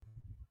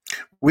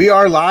We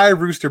are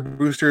live, Rooster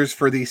Boosters,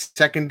 for the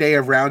second day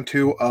of round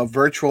two of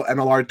virtual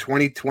MLR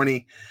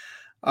 2020.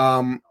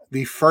 The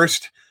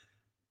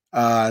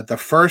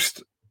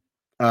first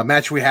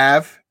match we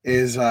have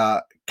is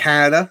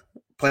Canada,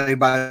 played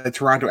by the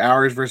Toronto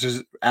Arrows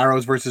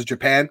versus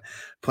Japan,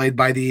 played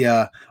by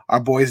the our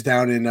boys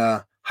down in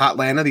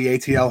Hotlanta, the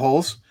ATL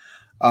Holes.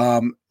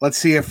 Let's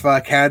see if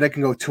Canada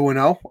can go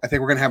 2-0. I think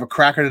we're going to have a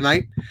cracker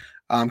tonight.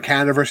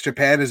 Canada versus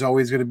Japan is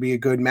always going to be a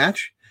good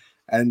match.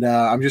 And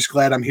I'm just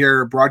glad I'm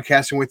here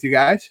broadcasting with you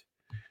guys.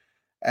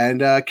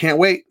 And can't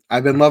wait.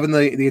 I've been loving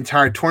the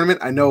entire tournament.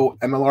 I know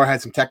MLR had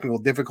some technical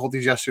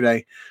difficulties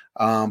yesterday.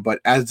 But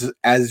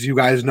as you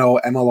guys know,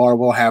 MLR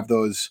will have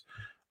those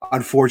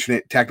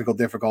unfortunate technical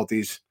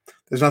difficulties.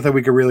 There's nothing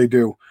we can really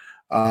do.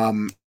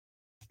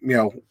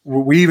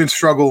 We even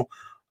struggle.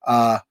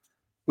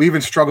 We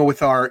even struggle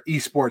with our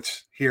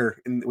esports here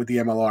with the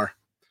MLR.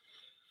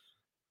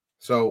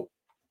 So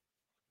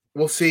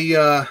we'll see.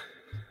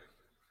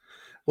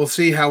 We'll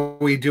see how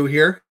we do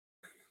here.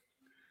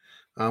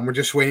 We're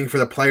just waiting for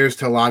the players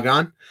to log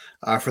on.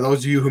 For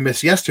those of you who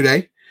missed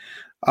yesterday,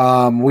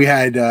 we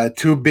had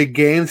two big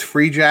games.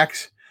 Free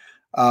Jacks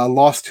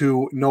lost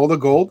to NOLA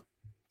Gold.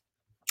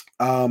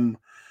 And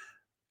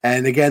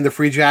again, the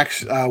Free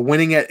Jacks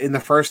winning it in the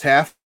first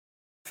half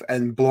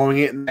and blowing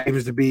it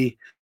seems to be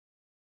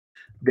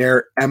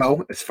their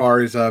MO as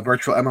far as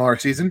virtual MLR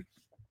season.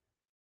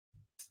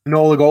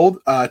 NOLA Gold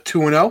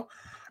 2-0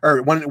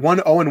 or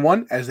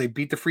 1-0-1 as they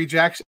beat the Free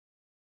Jacks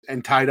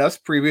and tied us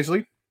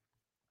previously.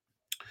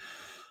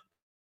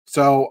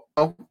 So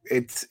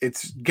it's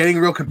getting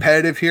real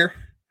competitive here.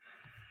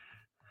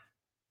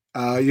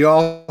 You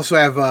also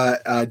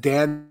have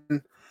Dan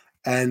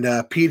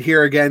and Pete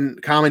here again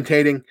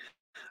commentating.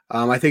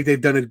 I think they've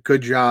done a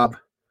good job.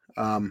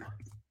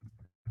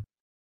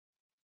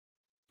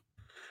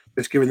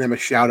 Just giving them a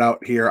shout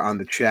out here on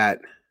the chat.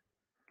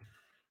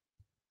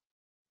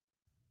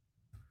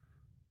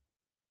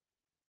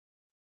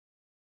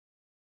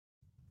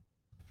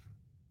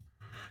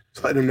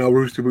 Just letting them know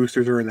Rooster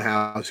Boosters are in the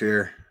house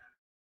here.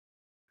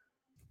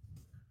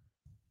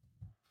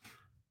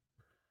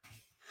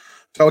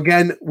 So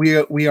again,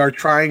 we are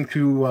trying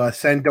to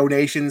send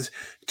donations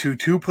to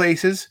two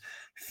places: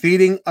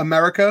 Feeding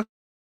America,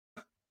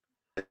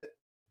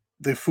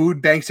 the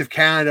Food Banks of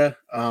Canada.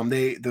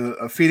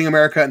 The Feeding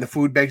America and the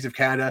Food Banks of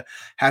Canada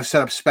have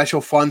set up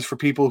special funds for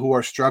people who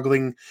are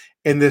struggling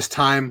in this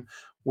time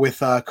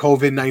with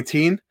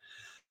COVID-19.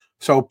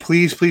 So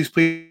please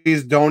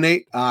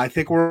donate. I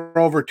think we're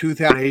over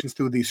 2,000 donations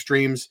through these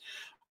streams.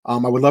 I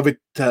would love it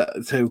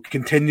to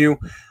continue.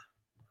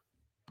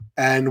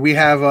 And we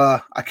have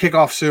a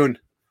kickoff soon.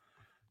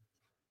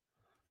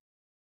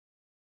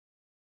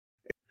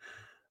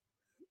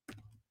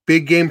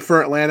 Big game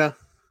for Atlanta.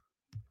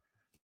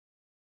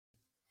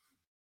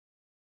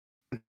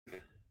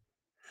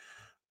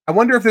 I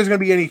wonder if there's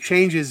going to be any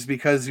changes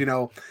because,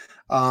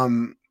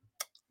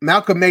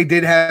 Malcolm May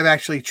did have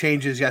actually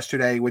changes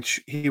yesterday,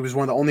 which he was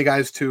one of the only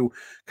guys to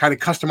kind of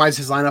customize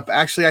his lineup.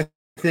 Actually, I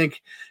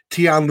think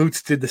Tion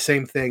Lutz did the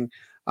same thing.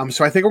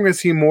 So I think we're going to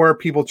see more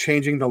people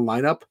changing the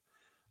lineup,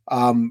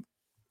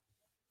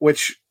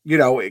 which,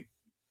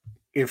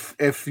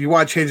 if you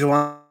want to change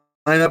the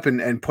lineup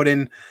and put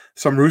in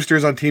some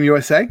Roosters on Team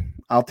USA,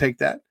 I'll take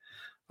that.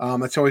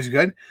 That's always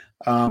good.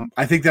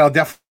 I think that'll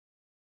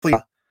definitely,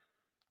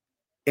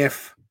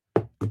 if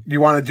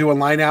you want to do a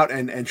line out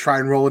and try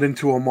and roll it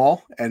into a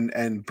mall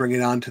and bring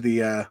it on to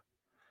the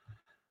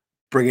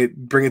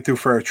bring it through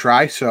for a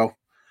try. So,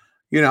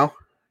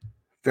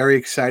 very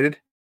excited.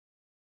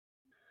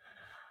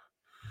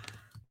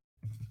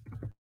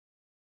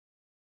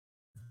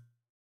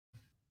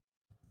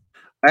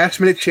 Last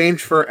minute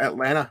change for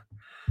Atlanta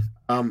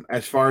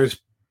as far as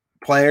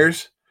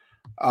players.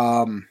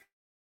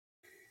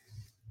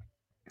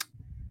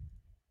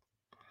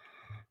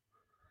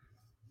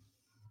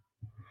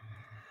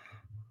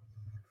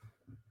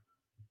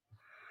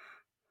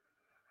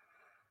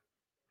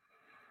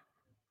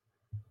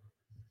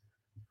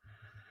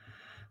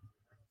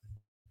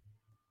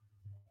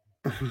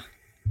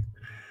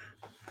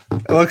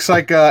 It looks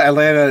like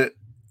Atlanta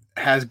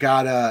has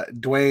got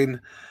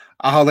Dwayne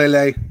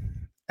Aholele,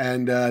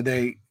 and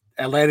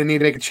Atlanta need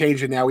to make a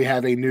change, and now we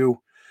have a new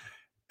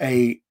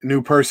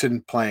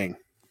person playing.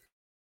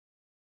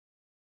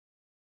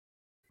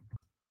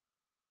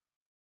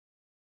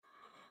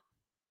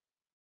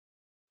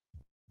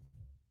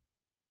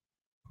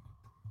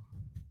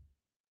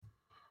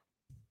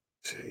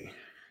 Let's see.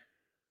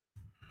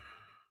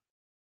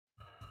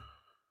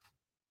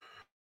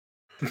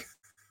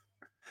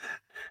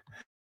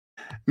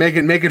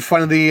 Making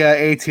fun of the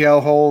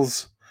ATL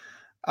Holes.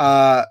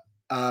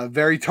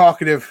 Very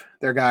talkative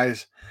there,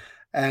 guys.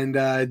 And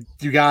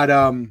you got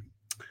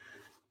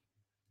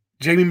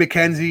Jamie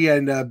McKenzie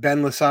and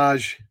Ben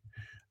Lesage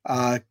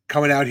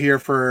coming out here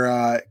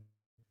for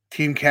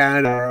Team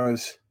Canada.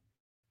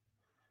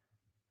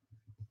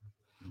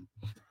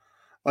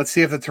 Let's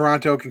see if the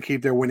Toronto can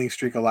keep their winning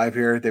streak alive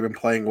here. They've been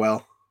playing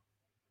well.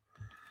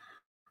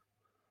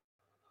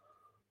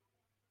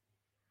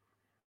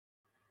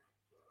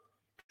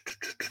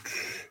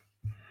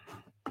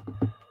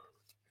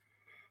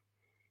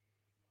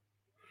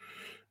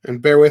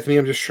 And bear with me,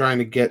 I'm just trying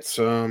to get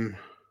some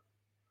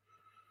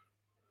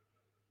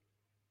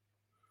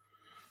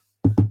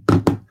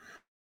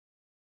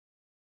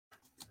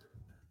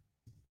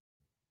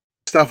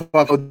stuff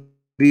off of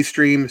these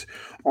streams.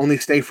 Only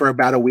stay for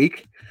about a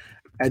week,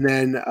 and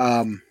then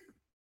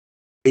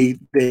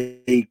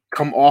they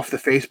come off the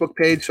Facebook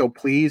page. So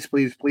please,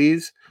 please,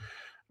 please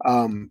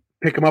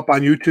pick them up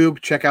on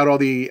YouTube. Check out all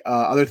the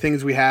other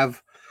things we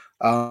have.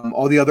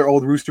 All the other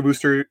old Rooster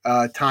Booster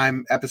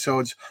time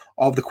episodes,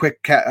 all of the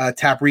quick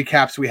tap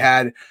recaps we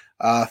had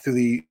through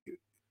the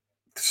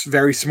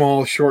very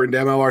small, shortened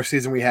MLR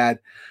season we had.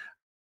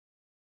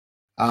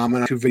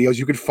 And 2 videos.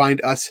 You can find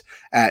us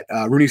at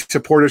Rooney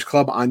Supporters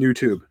Club on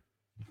YouTube.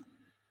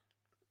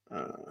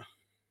 Let's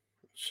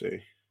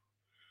see.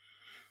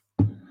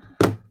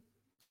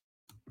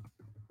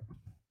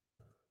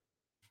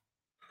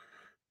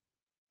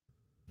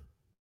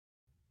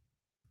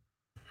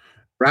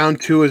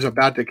 Round 2 is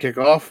about to kick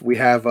off. We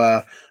have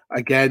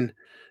again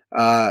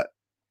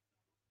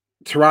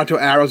Toronto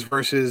Arrows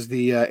versus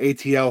the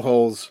ATL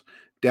Holes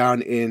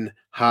down in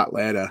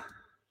Hotlanta.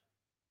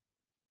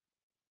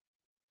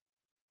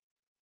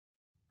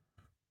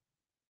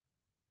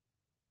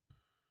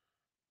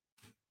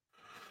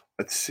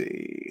 Let's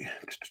see.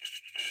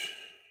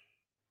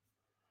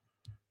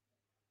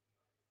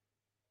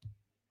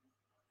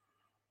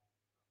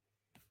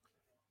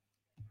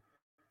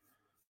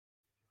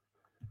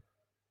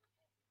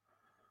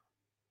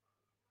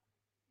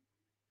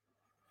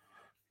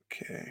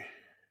 Okay.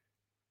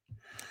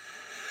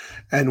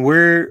 And we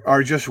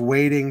are just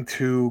waiting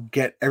to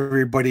get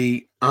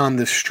everybody on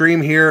the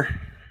stream here.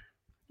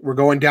 We're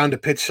going down to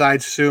pitch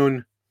side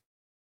soon.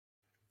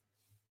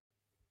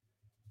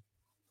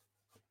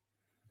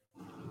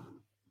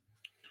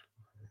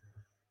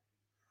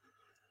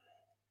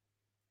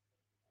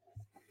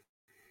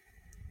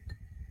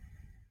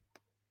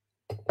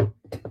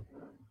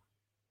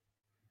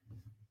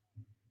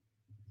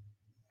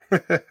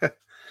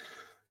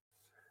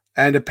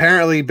 And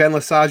apparently Ben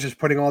Lesage is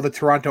putting all the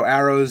Toronto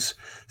Arrows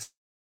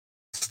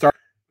start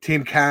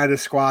Team Canada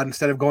squad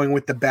instead of going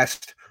with the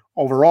best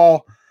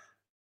overall.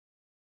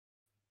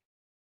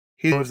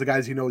 He knows the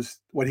guys. He knows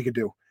what he could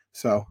do.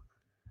 So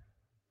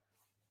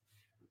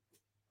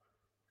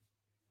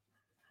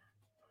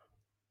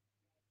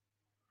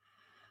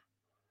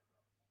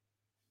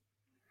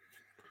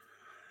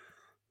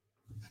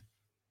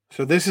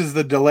this is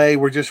the delay.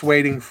 We're just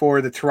waiting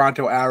for the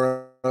Toronto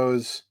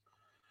Arrows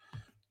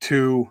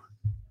to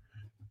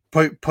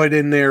put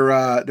in their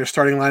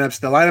starting lineups.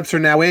 The lineups are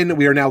now in.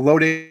 We are now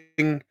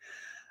loading,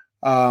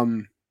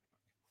 and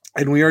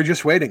we are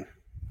just waiting.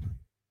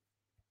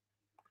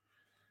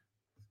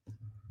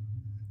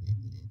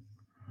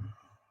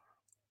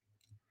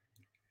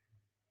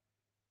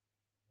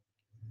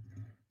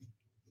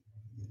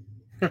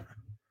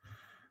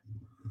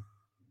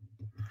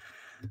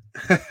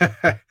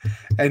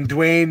 And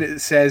Dwayne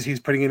says he's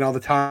putting in all the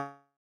time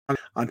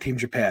on Team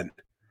Japan.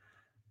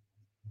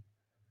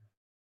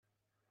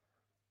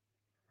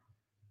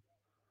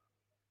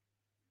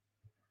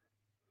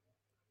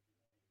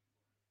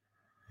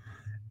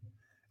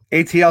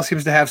 ATL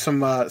seems to have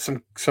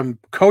some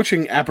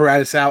coaching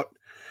apparatus out.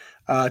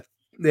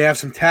 They have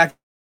some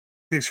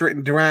tactics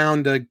written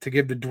down to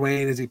give to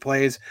Dwayne as he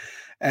plays,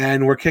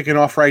 and we're kicking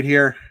off right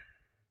here.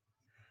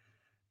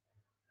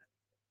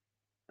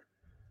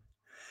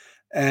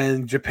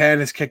 And Japan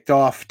has kicked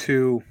off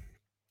to.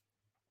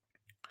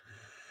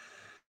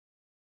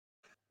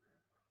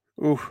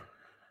 Ooh.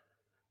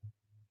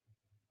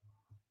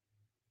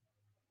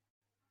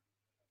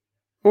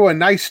 Oh, a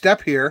nice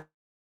step here.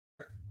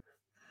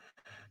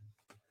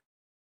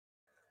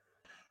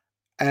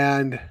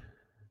 And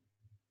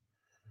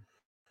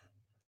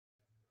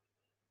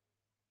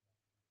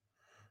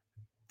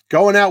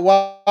going out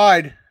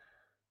wide.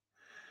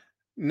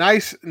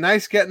 Nice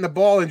getting the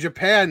ball. And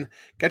Japan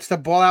gets the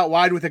ball out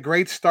wide with a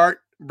great start,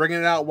 bringing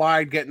it out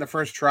wide, getting the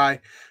first try.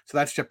 So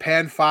that's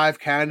Japan 5,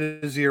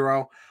 Canada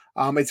 0.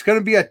 It's going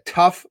to be a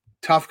tough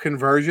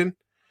conversion.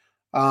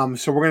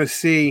 So we're going to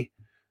see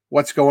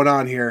what's going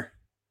on here.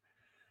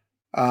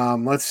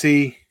 Let's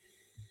see.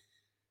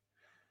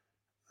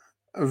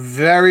 A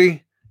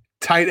very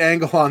tight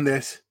angle on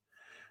this.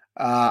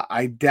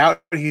 I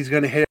doubt he's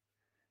going to hit it.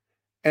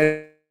 And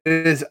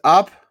it is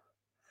up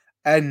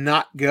and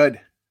not good.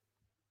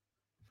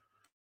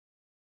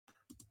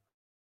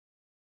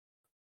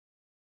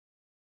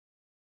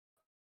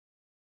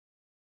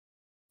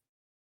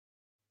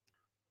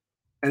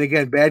 And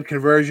again, bad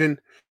conversion.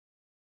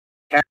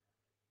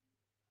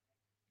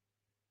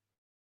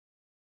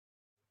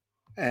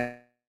 And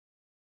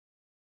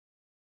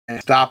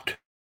stopped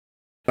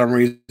for some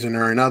reason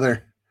or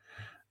another.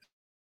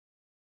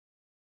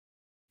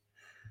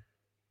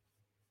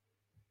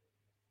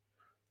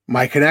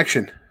 My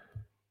connection.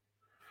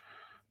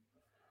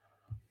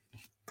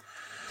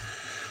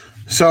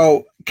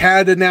 So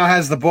Canada now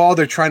has the ball.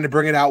 They're trying to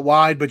bring it out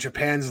wide, but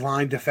Japan's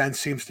line defense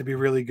seems to be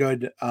really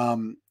good.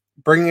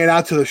 Bringing it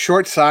out to the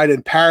short side,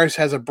 and Paris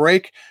has a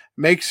break,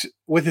 makes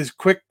with his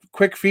quick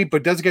feet,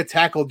 but does get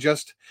tackled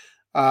just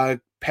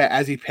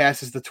as he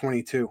passes the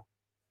 22.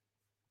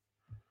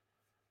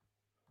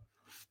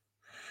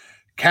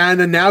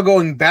 Canada now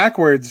going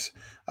backwards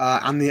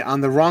on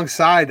the wrong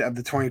side of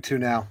the 22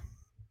 now.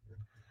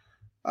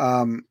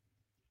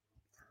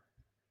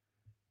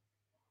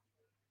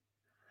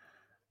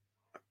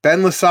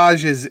 Ben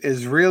Lesage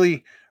is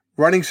really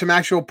running some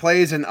actual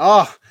plays, and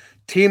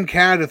Team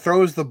Canada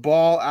throws the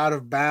ball out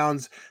of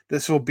bounds.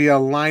 This will be a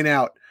line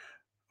out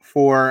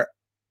for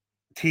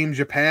Team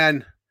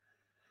Japan.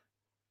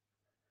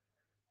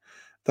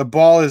 The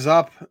ball is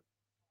up,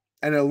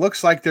 and it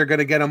looks like they're going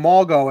to get them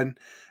all going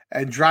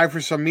and drive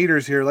for some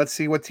meters here. Let's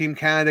see what Team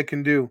Canada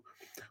can do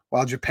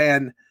while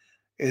Japan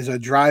is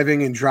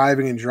driving and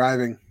driving and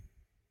driving.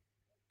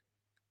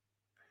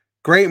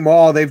 Great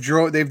maul. They've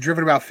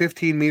driven about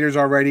 15 meters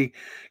already,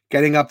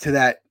 getting up to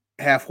that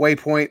halfway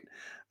point.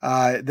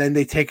 Then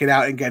they take it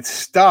out and get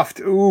stuffed.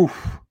 Ooh,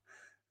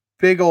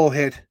 big old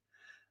hit.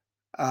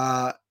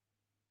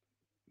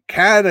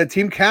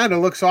 Team Canada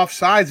looks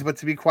offsides, but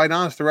to be quite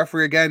honest, the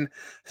referee again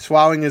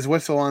swallowing his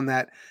whistle on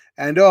that.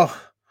 And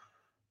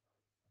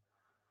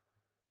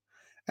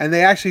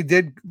they actually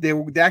did. They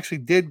actually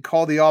did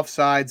call the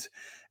offsides,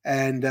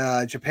 and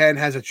Japan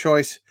has a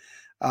choice.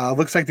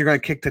 Looks like they're going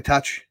to kick to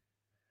touch,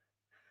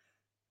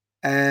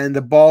 and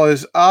the ball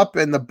is up,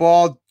 and the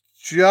ball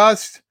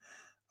just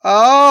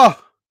out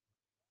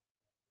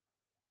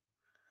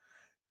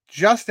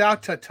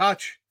to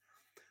touch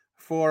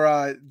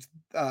for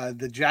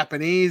the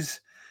Japanese.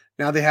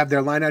 Now they have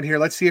their line out here.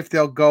 Let's see if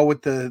they'll go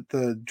with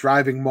the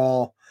driving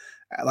maul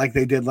like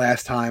they did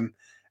last time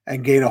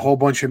and gain a whole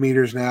bunch of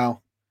meters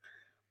now.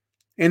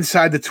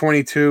 Inside the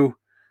 22,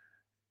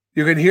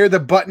 you can hear the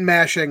button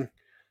mashing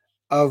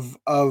of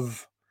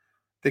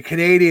the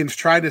Canadians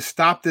trying to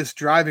stop this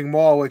driving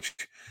maul, which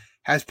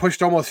has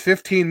pushed almost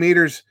 15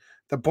 meters.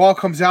 The ball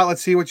comes out.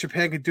 Let's see what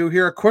Japan can do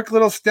here. A quick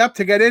little step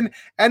to get in,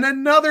 and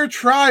another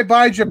try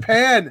by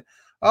Japan.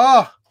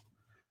 And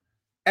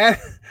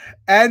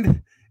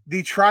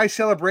the try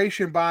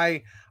celebration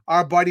by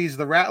our buddies,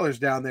 the Rattlers,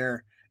 down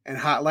there in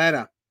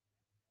Hotlanta.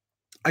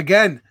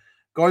 Again,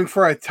 going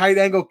for a tight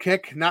angle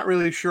kick. Not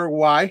really sure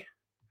why.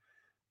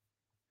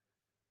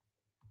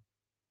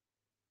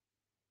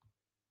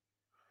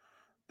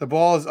 The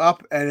ball is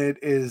up, and it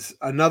is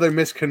another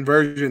missed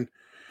conversion.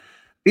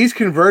 These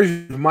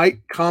conversions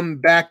might come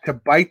back to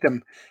bite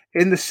them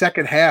in the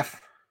second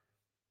half.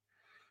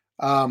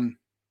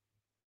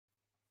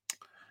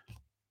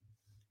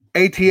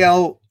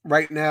 ATL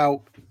right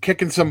now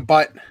kicking some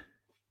butt.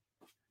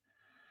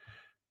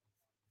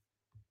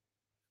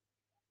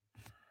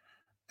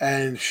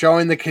 And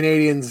showing the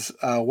Canadians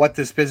what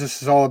this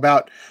business is all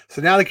about.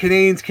 So now the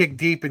Canadians kick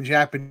deep in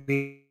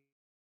Japanese.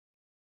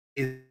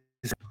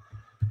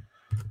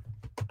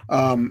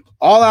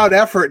 All-out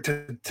effort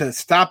to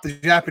stop the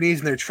Japanese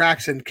in their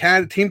tracks, and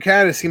Team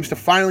Canada seems to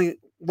finally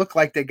look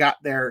like they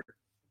got their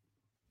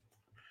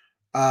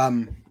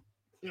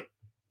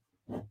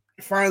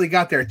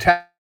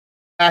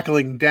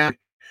tackling down.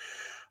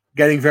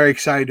 Getting very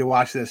excited to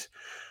watch this.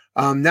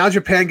 Now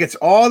Japan gets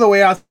all the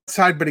way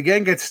outside, but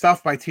again gets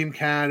stuffed by Team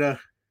Canada.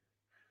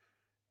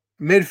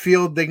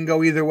 Midfield, they can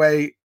go either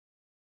way.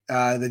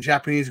 The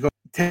Japanese go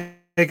take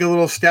a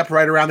little step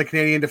right around the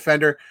Canadian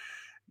defender.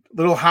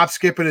 Little hop,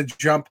 skip, and a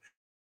jump.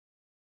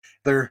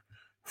 They're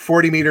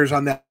 40 meters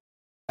on that.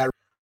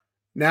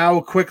 Now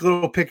a quick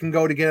little pick and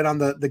go to get it on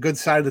the good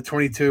side of the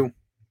 22.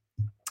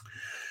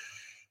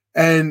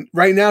 And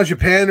right now,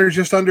 Japan are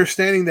just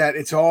understanding that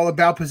it's all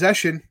about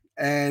possession.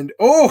 And,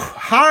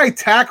 high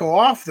tackle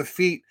off the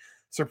feet.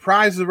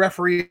 Surprised the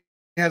referee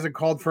hasn't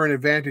called for an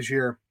advantage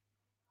here.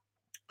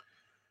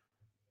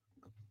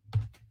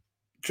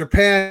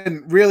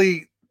 Japan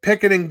really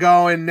picking and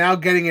going, now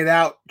getting it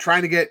out,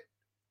 trying to get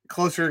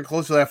closer and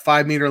closer to that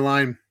 5-meter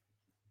line.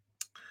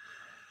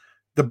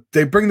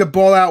 They bring the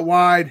ball out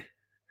wide.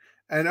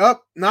 And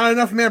not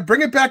enough, man.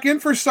 Bring it back in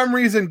for some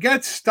reason.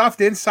 Get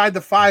stuffed inside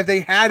the 5.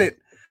 They had it.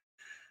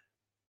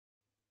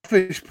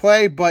 Fish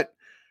play, but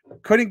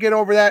couldn't get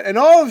over that. And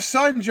all of a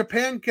sudden,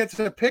 Japan gets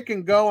a pick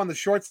and go on the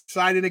short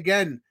side. And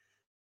again,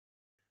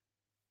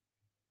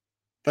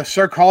 the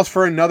sir calls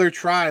for another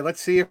try.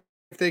 Let's see if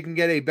they can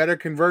get a better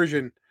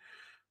conversion.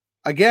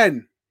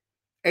 Again,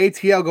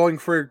 ATL going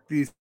for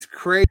these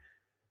crazy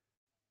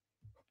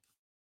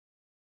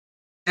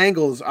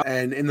angles.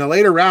 And in the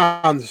later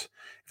rounds,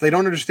 if they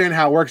don't understand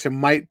how it works, it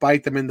might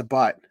bite them in the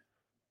butt.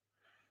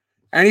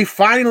 And he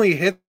finally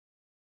hits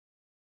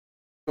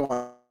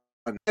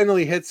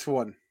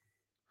one.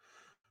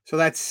 So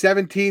that's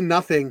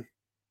 17-0.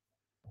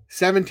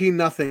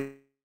 17-0.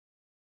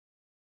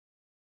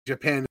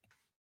 Japan.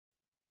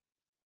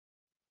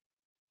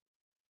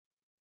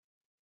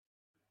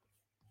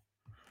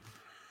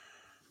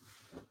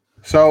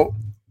 So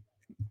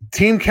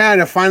Team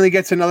Canada finally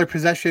gets another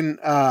possession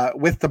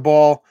with the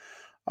ball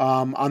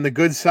on the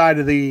good side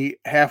of the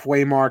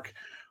halfway mark.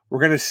 We're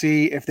going to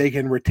see if they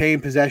can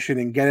retain possession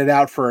and get it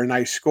out for a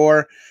nice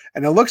score.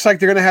 And it looks like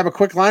they're going to have a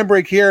quick line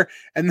break here.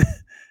 And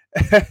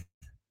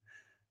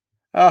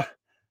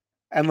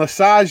and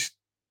Lesage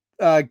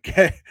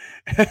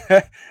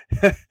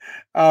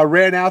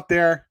ran out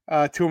there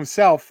to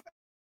himself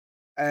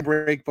and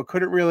break, but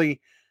couldn't really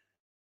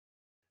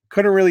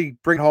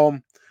bring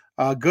home.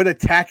 Good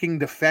attacking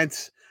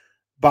defense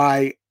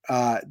by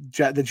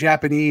the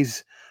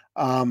Japanese.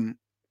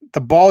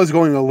 The ball is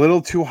going a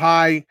little too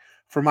high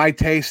for my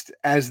taste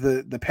as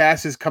the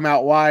passes come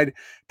out wide.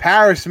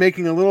 Paris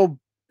making a little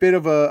bit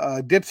of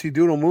a dipsy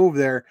doodle move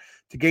there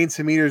to gain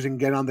some meters and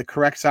get on the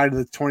correct side of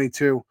the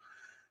 22.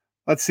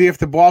 Let's see if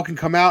the ball can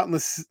come out. And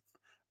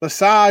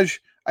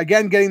Lesage,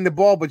 again, getting the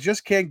ball, but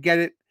just can't get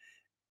it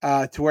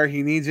to where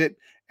he needs it.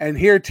 And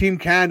here, Team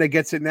Canada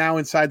gets it now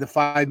inside the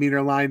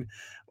 5-meter line.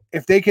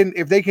 If they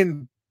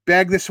can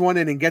bag this one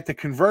in and get the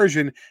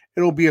conversion,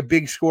 it'll be a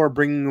big score,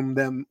 bringing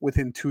them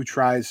within 2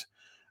 tries.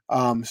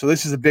 So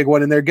this is a big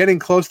one, and they're getting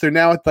close. They're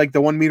now at like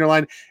the 1-meter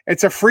line.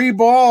 It's a free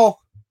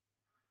ball.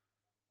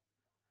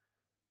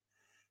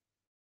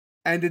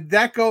 And did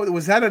that go?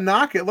 Was that a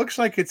knock? It looks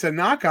like it's a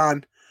knock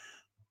on.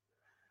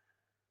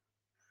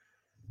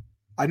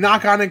 A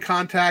knock on in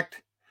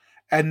contact,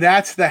 and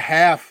that's the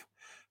half.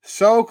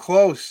 So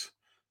close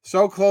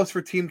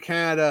for Team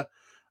Canada,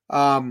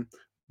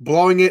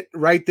 blowing it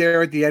right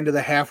there at the end of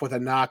the half with a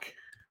knock.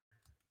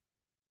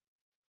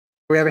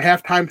 We have a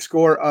halftime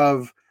score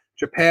of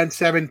Japan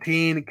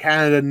 17,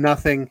 Canada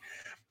nothing.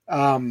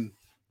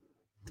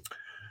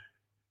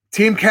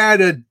 Team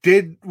Canada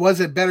was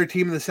a better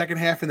team in the second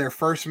half in their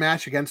first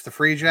match against the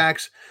Free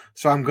Jacks,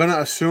 so I'm going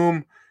to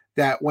assume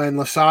that when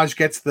Lesage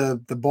gets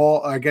the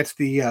ball, gets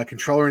the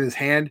controller in his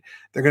hand,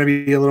 they're going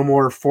to be a little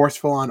more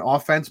forceful on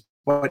offense.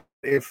 But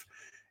if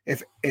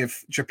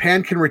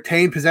Japan can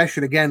retain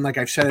possession again, like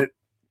I've said it,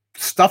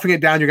 stuffing it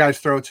down your guys'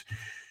 throats.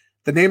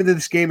 The name of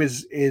this game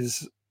is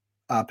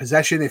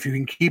possession. If you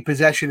can keep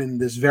possession in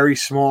this very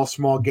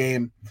small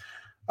game,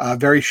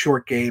 very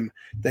short game,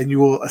 then you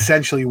will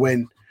essentially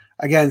win.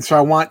 Again, so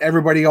I want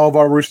everybody, all of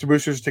our Rooster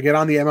Boosters, to get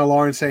on the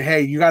MLR and say,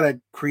 hey, you got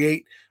to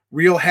create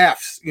real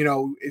halves. You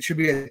know, it should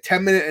be a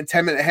 10-minute and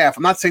 10-minute half.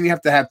 I'm not saying you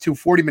have to have 2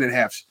 40-minute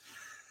halves,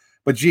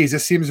 but geez,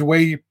 this seems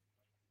way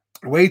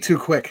too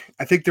quick.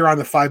 I think they're on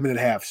the 5-minute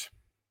halves.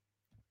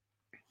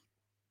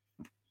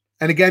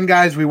 And again,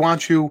 guys, we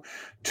want you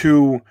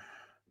to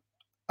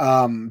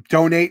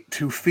donate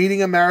to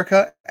Feeding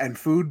America and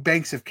Food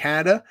Banks of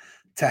Canada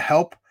to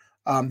help.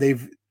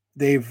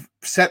 They've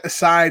set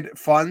aside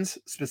funds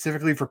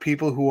specifically for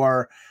people who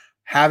are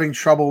having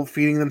trouble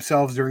feeding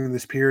themselves during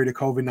this period of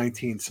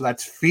COVID-19. So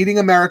that's Feeding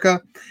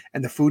America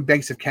and the Food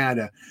Banks of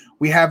Canada.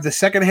 We have the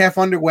second half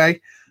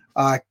underway.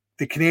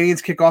 The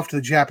Canadians kick off to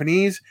the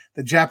Japanese.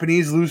 The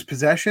Japanese lose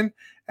possession,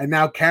 and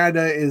now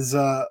Canada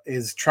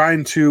is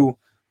trying to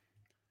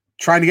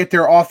get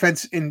their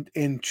offense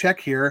in check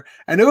here.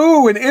 And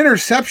an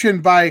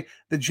interception by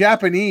the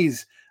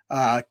Japanese,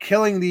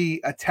 killing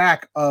the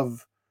attack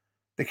of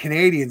the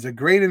Canadians. A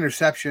great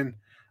interception.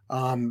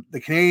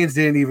 The Canadians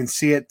didn't even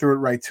see it, threw it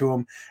right to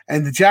him.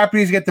 And the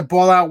Japanese get the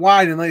ball out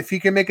wide, and if he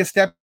can make a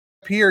step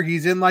here,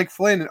 he's in like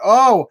Flynn.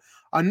 And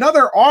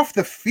another off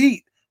the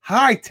feet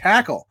high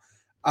tackle.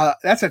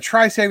 That's a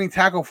try-saving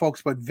tackle,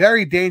 folks, but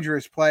very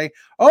dangerous play.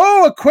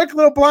 A quick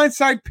little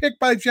blindside pick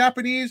by the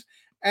Japanese,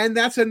 and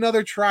that's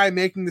another try,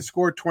 making the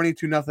score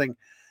 22-0.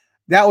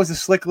 That was a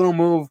slick little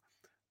move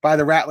by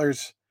the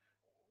Rattlers.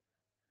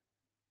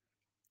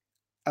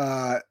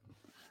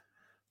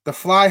 The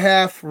fly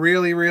half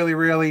really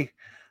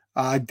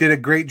did a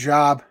great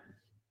job.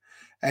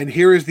 And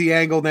here is the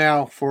angle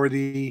now for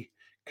the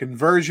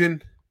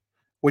conversion,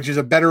 which is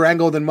a better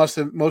angle than most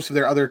of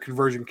their other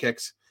conversion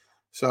kicks.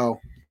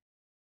 So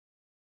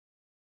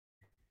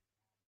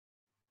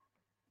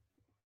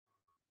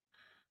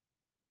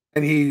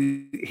and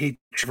he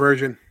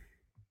conversion.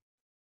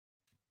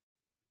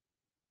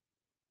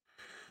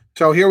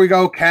 So here we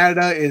go.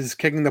 Canada is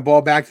kicking the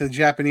ball back to the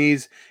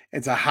Japanese.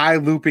 It's a high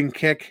looping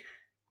kick.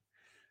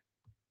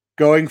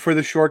 Going for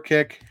the short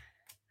kick.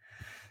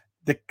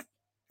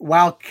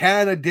 While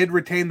Canada did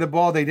retain the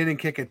ball, they didn't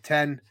kick at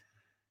 10.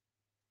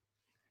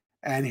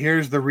 And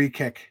here's the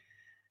re-kick.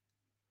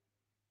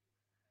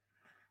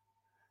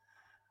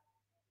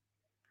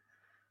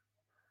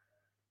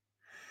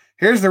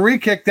 Here's the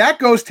re-kick. That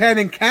goes 10,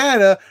 and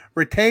Canada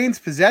retains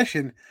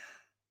possession.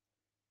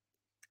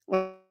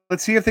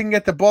 Let's see if they can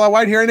get the ball out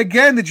wide here. And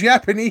again, the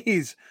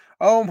Japanese.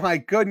 Oh, my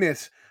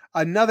goodness.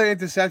 Another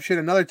interception,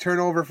 another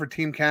turnover for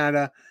Team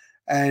Canada,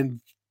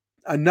 and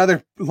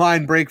another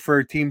line break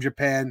for Team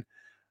Japan.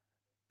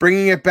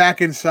 Bringing it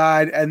back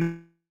inside,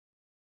 and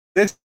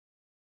this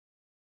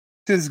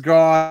is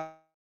gone.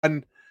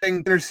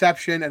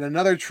 Interception and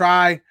another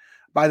try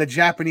by the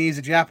Japanese.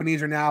 The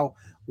Japanese are now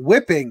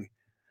whipping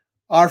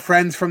our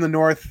friends from the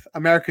North,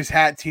 America's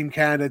Hat, Team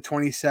Canada,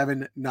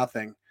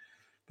 27-0.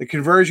 The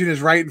conversion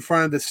is right in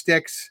front of the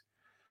sticks.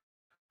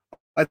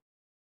 Let's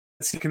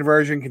see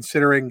conversion,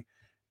 considering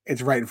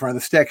it's right in front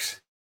of the sticks.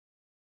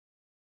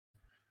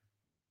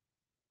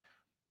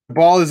 The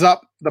ball is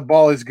up. The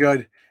ball is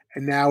good.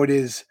 And now it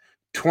is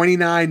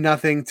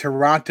 29-0.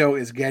 Toronto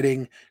is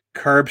getting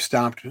curb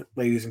stomped,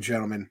 ladies and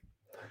gentlemen.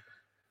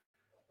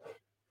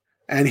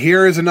 And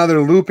here is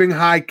another looping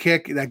high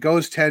kick that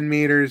goes 10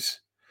 meters.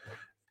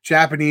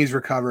 Japanese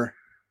recover.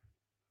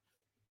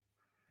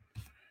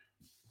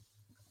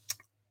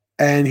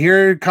 And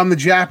here come the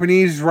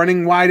Japanese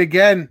running wide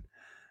again.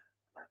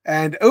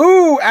 And,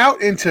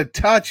 out into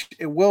touch.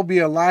 It will be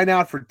a line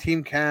out for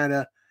Team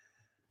Canada.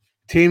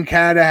 Team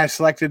Canada has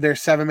selected their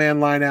 7-man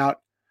line out.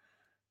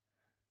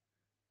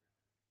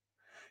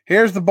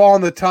 Here's the ball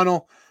in the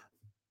tunnel.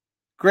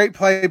 Great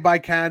play by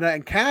Canada.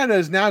 And Canada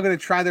is now going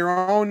to try their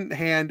own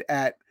hand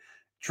at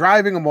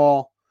driving them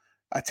all,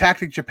 a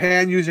tactic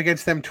Japan used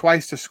against them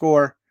twice to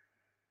score.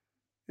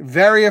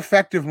 Very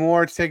effective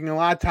more. It's taking a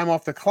lot of time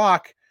off the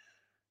clock,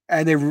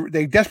 and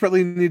they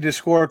desperately need to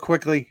score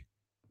quickly.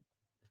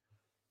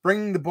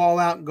 Bringing the ball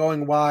out and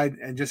going wide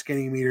and just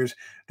getting meters.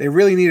 They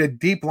really need a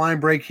deep line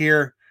break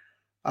here,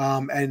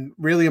 and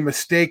really a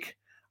mistake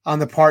on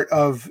the part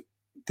of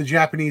the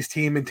Japanese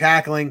team in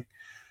tackling.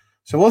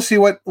 So we'll see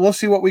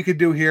what we could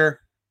do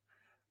here.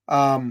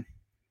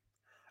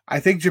 I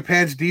think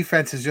Japan's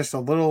defense is just a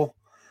little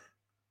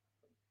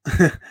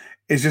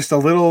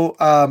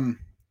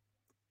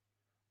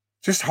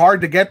just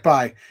hard to get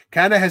by.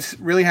 Canada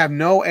really have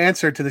no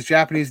answer to this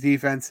Japanese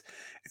defense.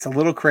 It's a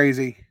little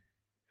crazy.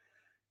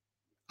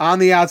 On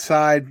the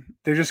outside,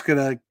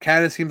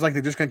 Canada seems like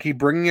they're just gonna keep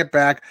bringing it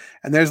back.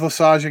 And there's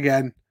Lesage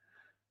again.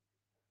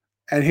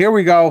 And here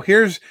we go.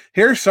 Here's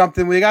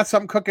something. We got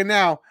something cooking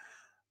now.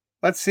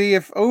 Let's see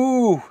if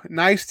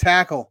nice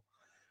tackle.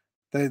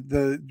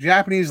 The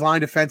Japanese line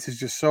defense is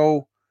just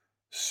so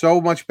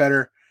much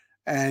better.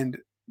 And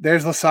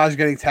there's Lesage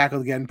getting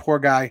tackled again. Poor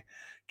guy,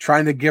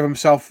 trying to give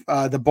himself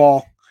the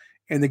ball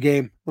in the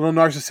game. A little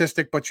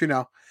narcissistic, but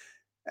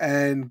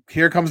And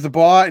here comes the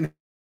ball, and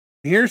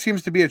here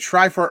seems to be a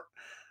try for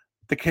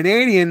the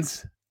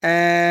Canadians,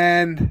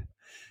 and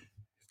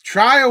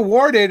try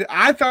awarded.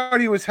 I thought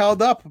he was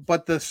held up,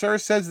 but the sir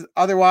says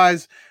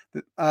otherwise.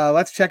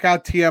 Let's check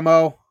out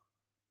TMO.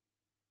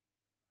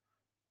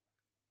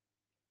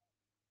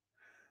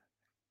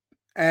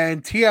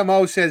 And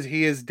TMO says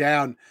he is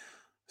down.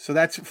 So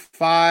that's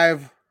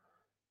 5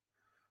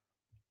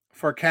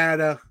 for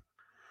Canada.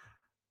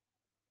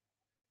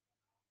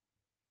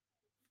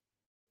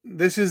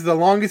 This is the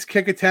longest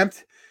kick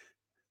attempt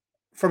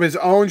from his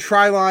own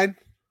try line.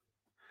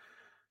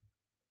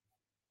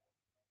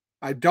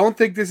 I don't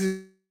think this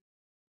is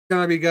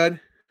going to be good.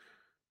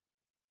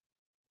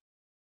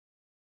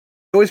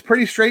 It was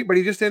pretty straight, but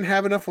he just didn't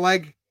have enough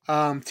leg.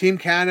 Team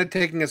Canada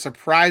taking a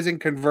surprising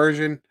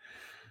conversion.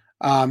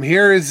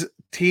 Here is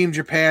Team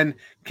Japan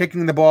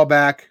kicking the ball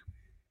back.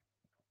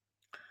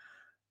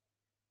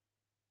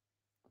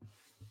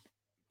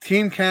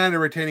 Team Canada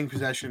retaining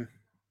possession.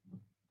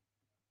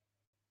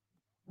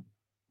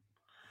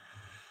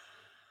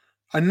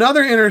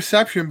 Another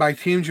interception by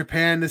Team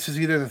Japan. This is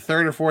either the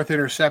 3rd or 4th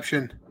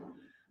interception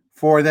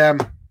for them.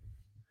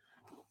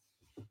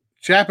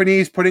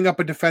 Japanese putting up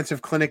a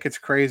defensive clinic. It's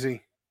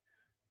crazy.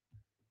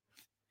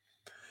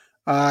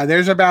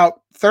 There's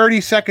about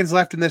 30 seconds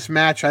left in this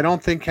match. I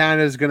don't think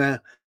Canada is going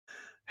to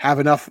have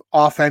enough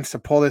offense to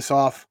pull this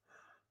off.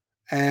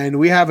 And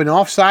we have an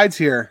offsides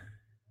here.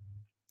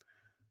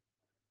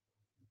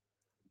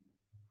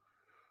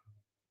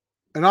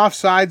 An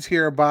offsides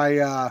here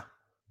by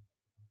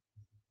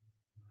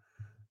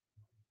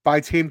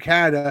Team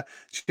Canada.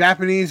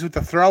 Japanese with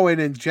the throw-in,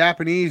 and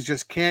Japanese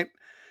just can't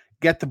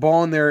get the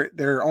ball in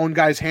their own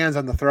guys' hands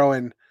on the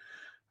throw-in.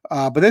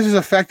 But this is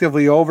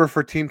effectively over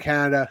for Team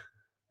Canada.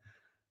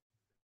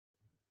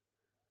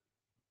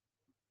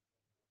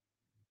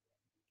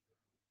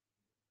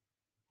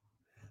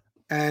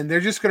 And they're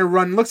just going to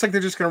run. Looks like they're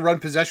just going to run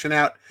possession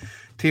out,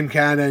 Team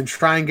Canada, and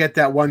try and get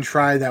that one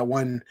try, that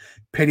one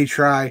pity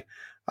try.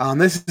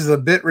 This is a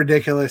bit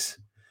ridiculous.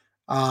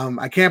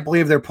 I can't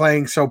believe they're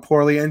playing so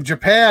poorly. And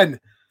Japan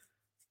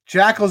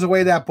jackals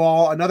away that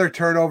ball. Another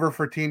turnover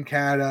for Team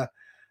Canada.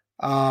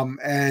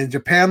 And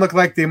Japan look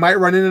like they might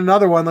run in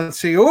another one. Let's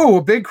see.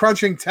 A big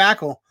crunching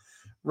tackle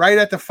right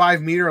at the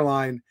 5-meter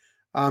line.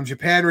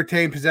 Japan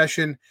retain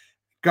possession,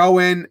 go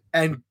in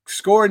and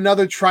score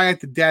another try at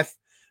the death.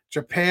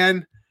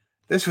 Japan,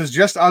 this was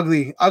just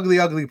ugly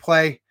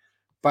play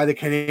by the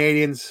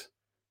Canadians.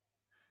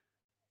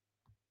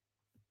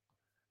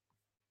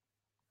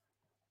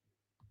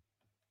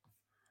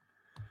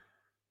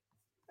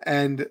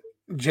 And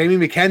Jamie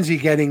McKenzie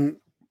getting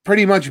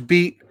pretty much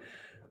beat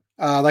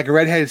like a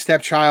redheaded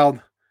stepchild.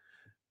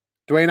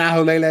 Dwayne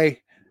Ahulele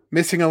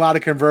missing a lot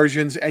of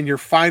conversions, and your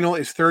final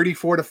is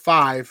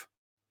 34-5.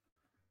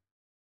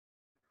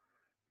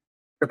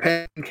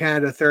 Japan,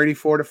 Canada,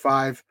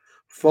 34-5,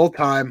 full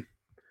time.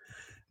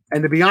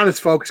 And to be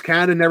honest, folks,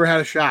 Canada never had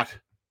a shot.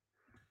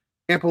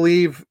 Can't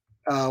believe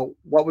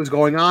what was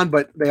going on,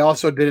 but they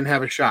also didn't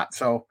have a shot.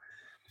 So,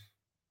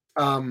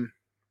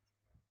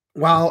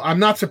 while I'm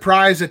not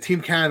surprised that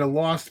Team Canada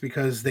lost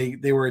because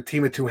they were a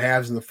team of two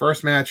halves in the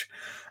first match,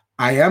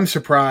 I am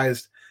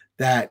surprised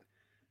that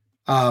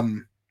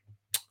Team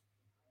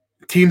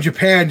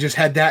Japan just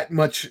had that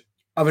much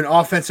of an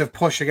offensive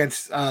push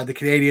against the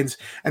Canadians.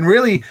 And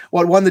really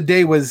what won the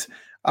day was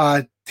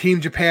Team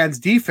Japan's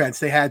defense.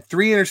 They had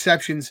 3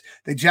 interceptions.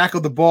 They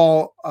jackled the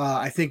ball,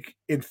 I think,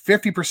 in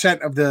 50%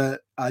 of the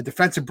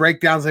defensive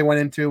breakdowns they went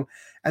into,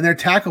 and their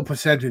tackle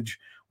percentage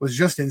was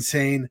just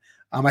insane.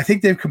 I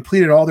think they've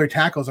completed all their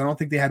tackles. I don't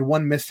think they had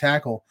one missed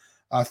tackle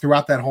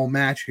throughout that whole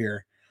match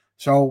here.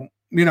 So,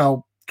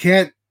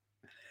 can't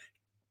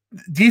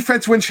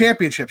defense win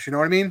championships, you know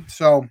what I mean?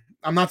 So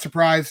I'm not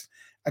surprised.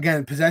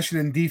 Again, possession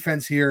and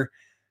defense here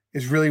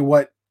is really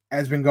what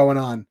has been going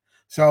on.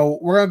 So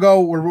we're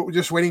we're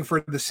just waiting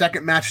for the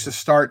second match to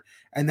start.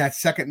 And that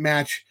second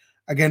match,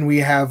 again, we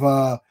have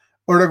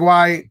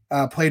Uruguay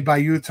played by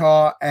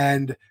Utah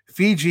and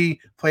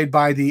Fiji played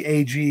by the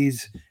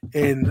AGs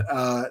in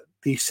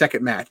the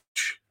second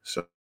match.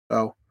 So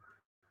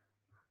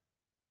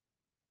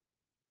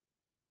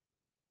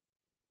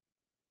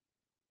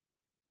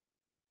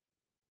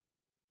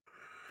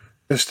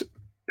just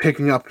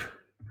picking up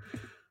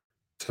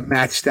some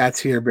match stats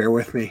here. Bear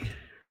with me.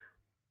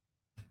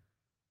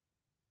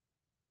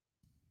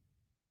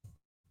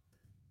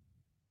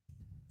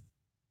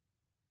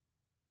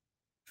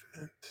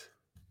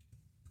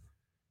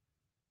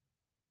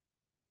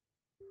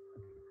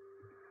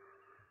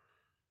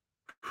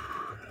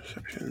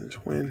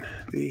 Receptions win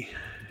the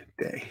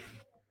day.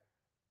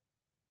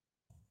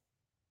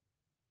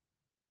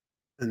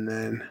 And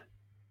then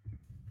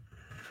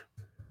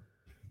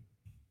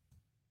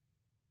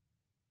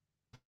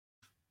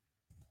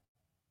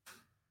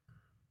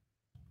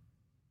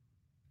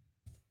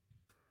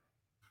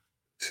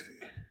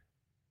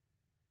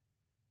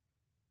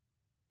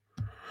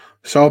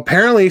so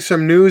apparently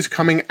some news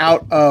coming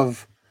out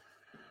of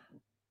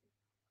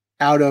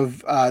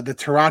the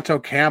Toronto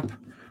camp.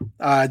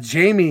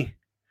 Jamie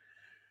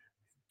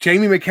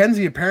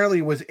McKenzie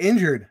apparently was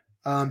injured,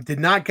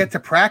 did not get to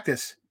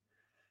practice,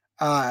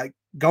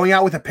 going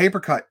out with a paper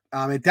cut.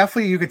 It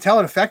definitely, you could tell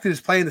it affected his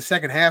play in the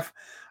second half.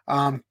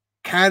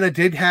 Canada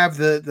did have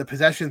the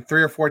possession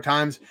 3 or 4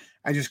 times.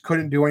 I just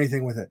couldn't do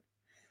anything with it.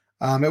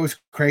 It was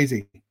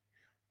crazy.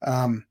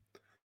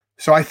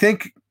 So I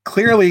think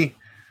clearly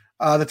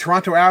the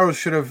Toronto Arrows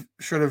should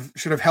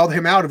have held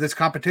him out of this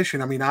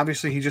competition. I mean,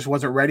 obviously he just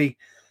wasn't ready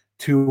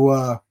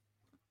to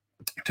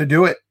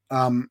do it.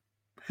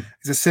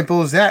 It's as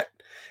simple as that.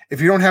 If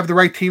you don't have the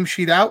right team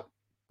sheet out,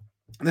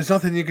 there's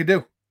nothing you can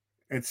do.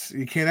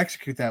 You can't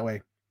execute that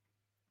way.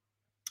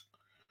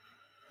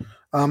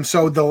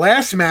 So the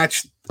last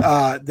match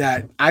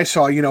that I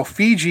saw,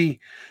 Fiji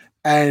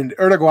and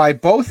Uruguay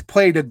both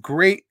played a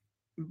great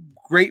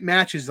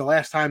matches the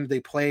last time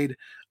they played.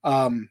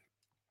 For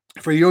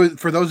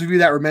those of you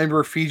that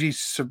remember, Fiji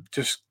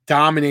just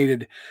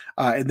dominated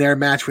in their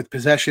match with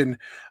possession.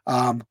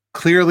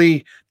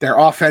 Clearly, their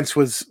offense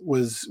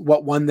was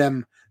what won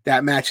them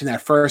that match in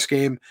that first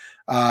game.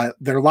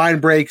 Their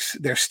line breaks,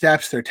 their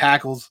steps, their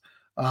tackles,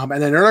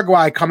 and then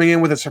Uruguay coming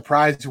in with a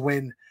surprise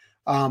win.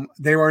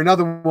 They were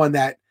another one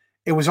that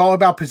it was all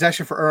about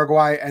possession for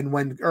Uruguay, and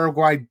when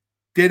Uruguay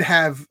didn't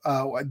have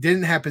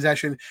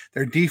possession,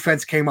 their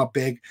defense came up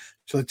big.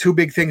 So the 2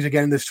 big things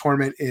again in this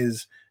tournament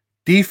is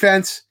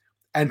defense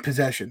and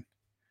possession.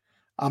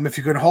 If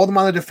you can hold them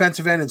on the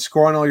defensive end and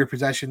score on all your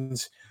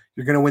possessions,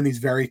 you're going to win these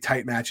very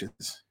tight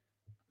matches.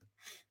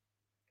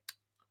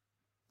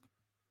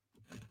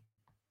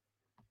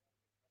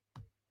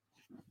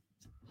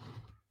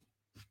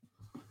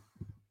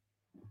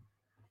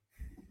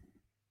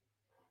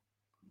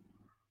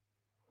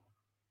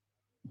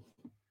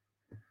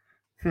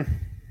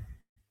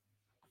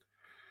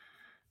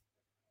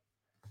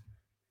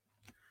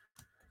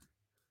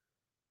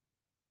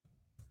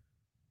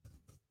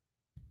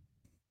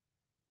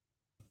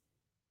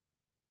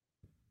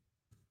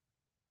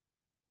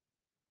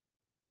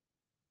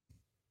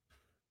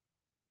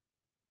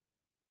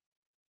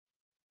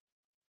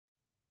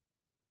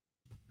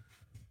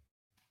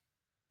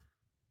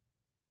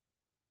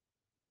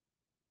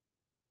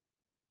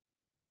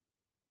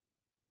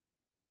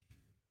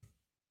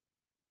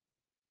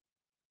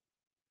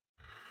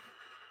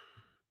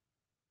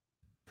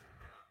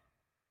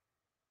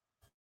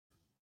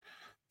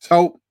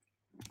 So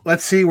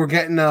let's see. We're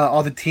getting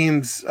all the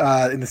teams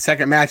in the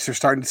second match. They're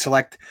starting to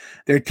select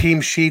their team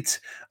sheets.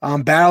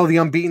 Battle of the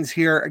Unbeatens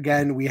here.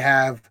 Again, we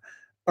have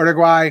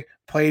Uruguay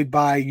played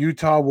by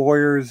Utah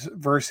Warriors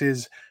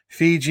versus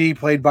Fiji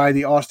played by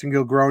the Austin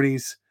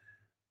Gilgronis.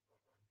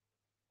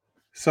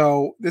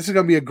 So this is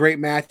going to be a great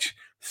match.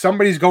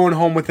 Somebody's going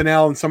home with an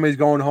L and somebody's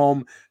going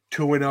home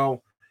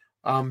 2-0.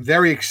 I'm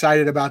very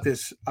excited about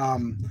this.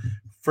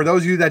 For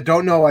those of you that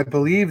don't know, I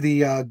believe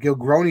the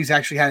Gilgronis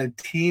actually had a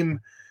team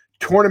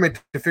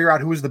tournament to figure out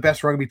who was the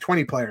best rugby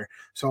 20 player.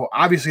 So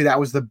obviously that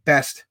was the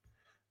best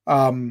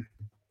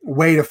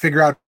way to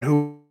figure out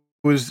who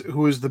was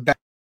the best.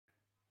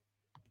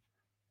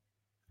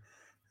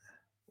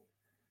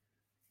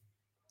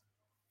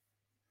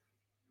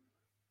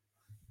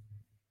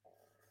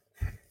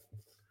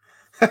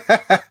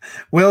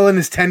 Will in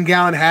his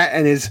 10-gallon hat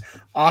and his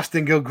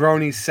Austin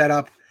Gilgroni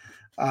setup.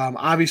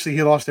 Obviously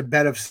he lost a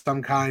bet of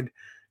some kind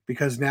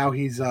because now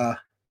he's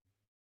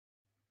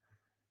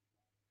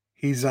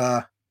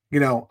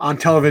on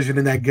television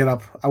in that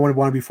getup. I wouldn't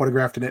want to be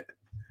photographed in it.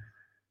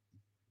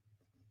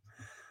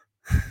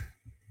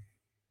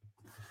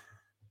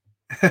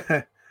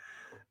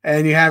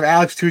 And you have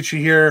Alex Tucci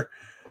here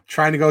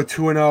trying to go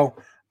 2-0.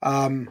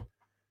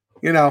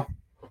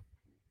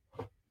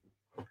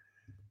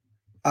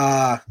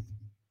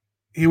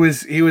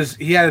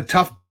 He had a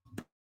tough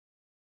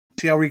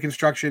ACL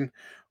reconstruction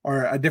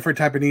or a different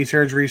type of knee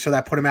surgery, so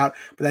that put him out.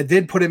 But that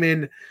did put him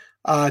in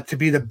to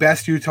be the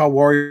best Utah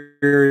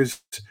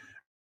Warriors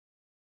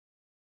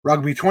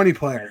rugby 20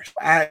 players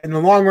in the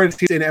long run in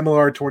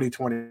MLR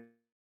 2020.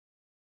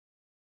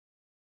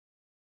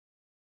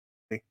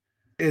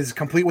 Is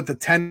complete with the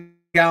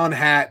 10-gallon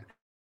hat,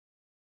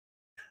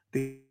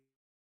 the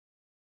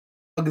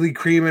ugly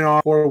cream and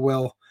all for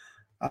Will.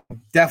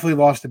 Definitely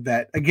lost a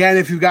bet. Again,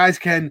 if you guys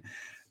can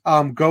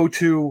go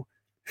to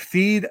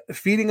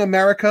Feeding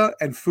America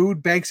and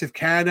Food Banks of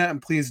Canada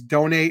and please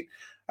donate.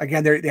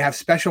 Again, they have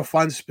special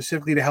funds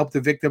specifically to help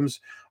the victims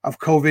of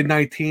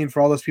COVID-19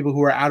 for all those people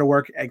who are out of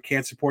work and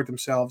can't support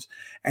themselves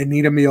and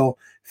need a meal.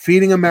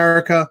 Feeding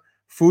America,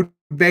 Food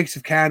Banks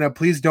of Canada,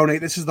 please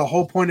donate. This is the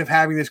whole point of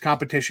having this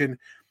competition.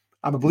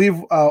 I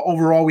believe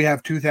overall we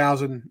have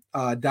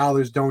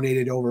 $2,000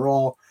 donated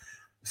overall.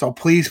 So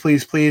please,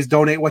 please, please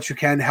donate what you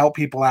can, help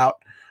people out.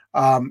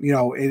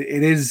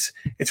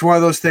 It's one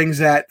of those things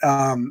that,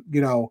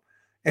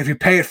 if you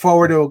pay it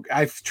forward,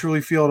 I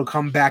truly feel it'll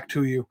come back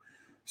to you.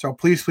 So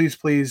please, please,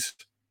 please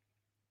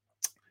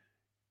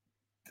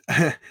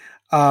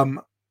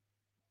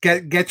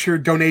get your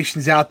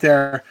donations out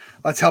there.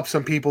 Let's help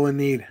some people in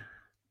need.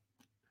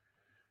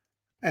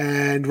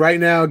 And right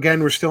now,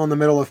 again, we're still in the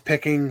middle of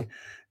picking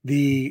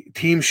the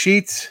team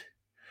sheets.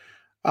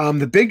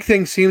 The big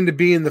thing seemed to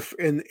be in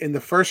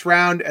the first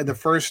round and the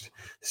first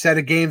set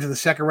of games in the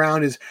second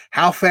round is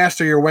how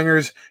fast are your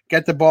wingers.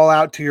 Get the ball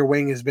out to your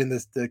wing has been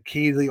the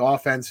key to the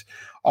offense.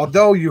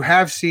 Although you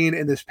have seen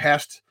in this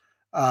past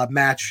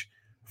match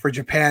for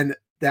Japan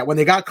that when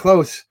they got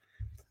close,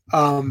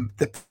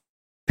 the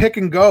pick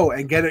and go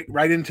and get it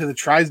right into the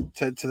tries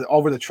to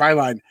over the try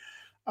line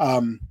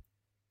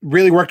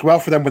really worked well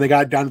for them when they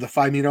got down to the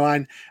 5-meter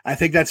line. I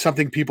think that's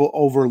something people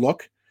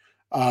overlook.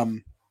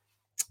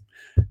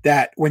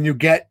 That when you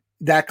get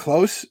that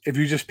close, if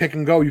you just pick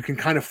and go, you can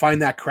kind of find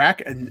that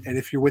crack. And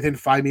if you're within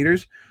 5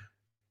 meters,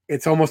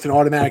 it's almost an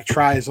automatic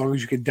try as long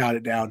as you can dot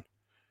it down.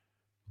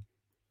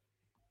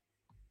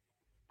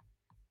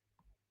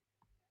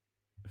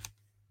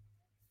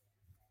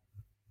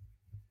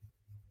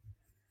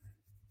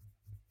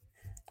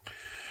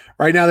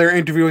 Right now, they're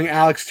interviewing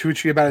Alex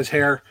Tucci about his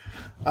hair.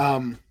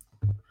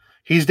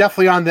 He's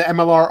definitely on the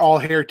MLR all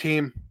hair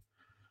team.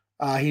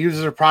 He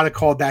uses a product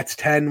called That's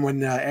 10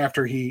 when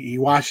after he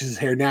washes his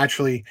hair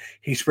naturally,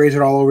 he sprays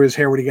it all over his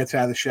hair when he gets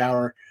out of the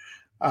shower.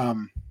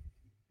 And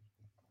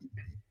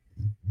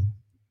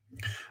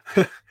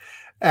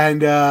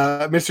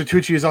Mr.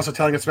 Tucci is also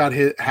telling us about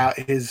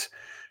his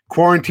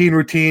quarantine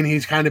routine.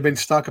 He's kind of been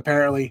stuck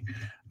apparently,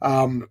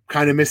 kind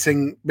of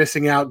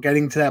missing out,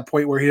 getting to that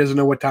point where he doesn't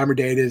know what time of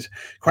day it is.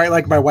 Quite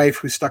like my wife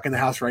who's stuck in the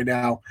house right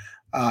now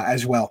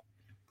as well.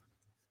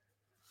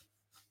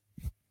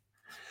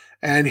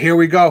 And here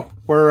we go.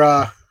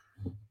 We're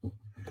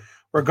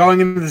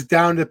going into this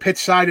down to the pitch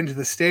side into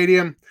the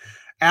stadium.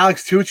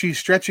 Alex Tucci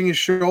stretching his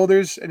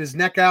shoulders and his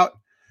neck out.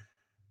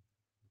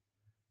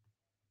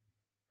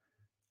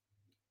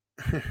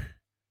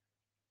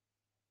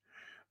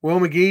 Will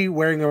McGee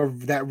wearing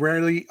that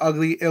rarely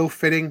ugly,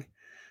 ill-fitting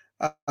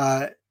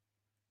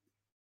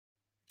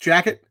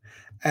jacket.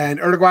 And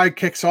Uruguay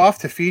kicks off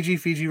to Fiji.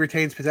 Fiji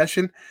retains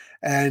possession.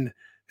 And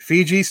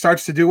Fiji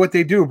starts to do what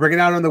they do. Bring it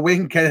out on the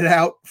wing, get it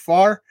out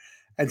far,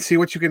 and see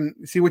what you can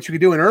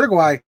do. In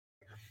Uruguay,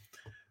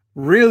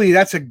 really,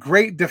 that's a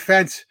great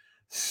defense.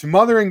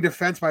 Smothering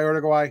defense by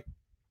Uruguay.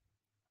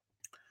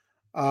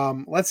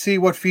 Let's see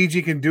what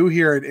Fiji can do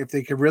here if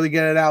they can really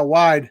get it out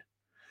wide.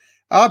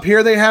 Up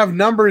here they have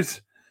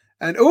numbers.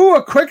 And,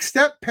 a quick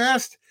step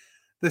past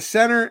the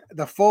center,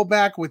 the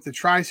fullback with the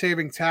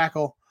try-saving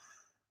tackle.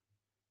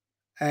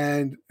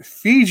 And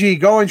Fiji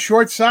going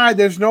short side.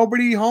 There's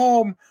nobody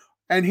home.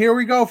 And here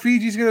we go.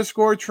 Fiji's going to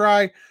score a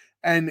try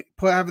and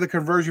have the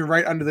conversion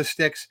right under the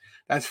sticks.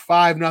 That's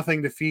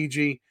 5-0 to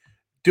Fiji.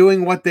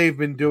 Doing what they've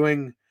been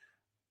doing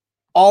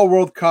all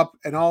World Cup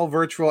and all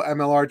virtual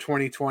MLR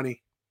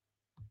 2020.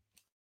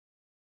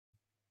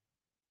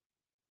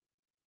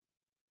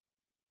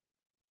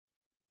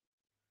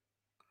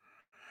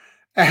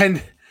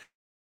 And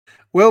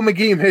Will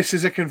McGee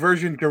misses a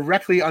conversion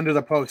directly under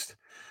the post.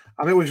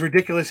 It was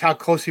ridiculous how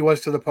close he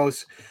was to the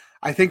post.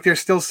 I think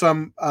there's still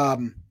some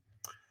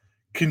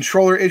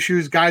controller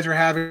issues guys are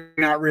having,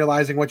 not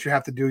realizing what you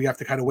have to do. You have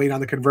to kind of wait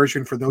on the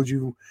conversion for those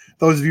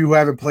of you who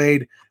haven't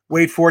played.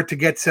 Wait for it to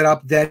get set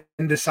up, then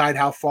decide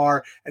how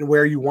far and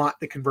where you want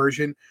the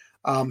conversion.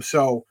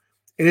 So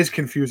it is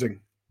confusing.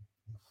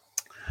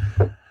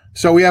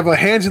 So we have a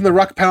hands in the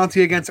ruck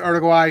penalty against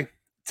Uruguay.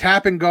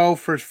 Tap and go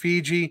for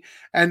Fiji.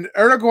 And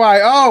Uruguay,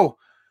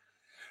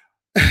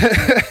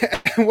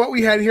 what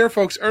we had here,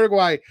 folks,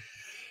 Uruguay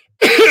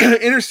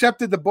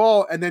intercepted the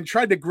ball and then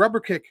tried to grubber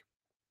kick.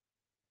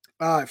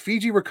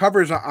 Fiji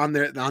recovers on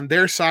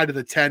their side of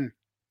the 10.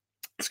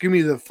 Excuse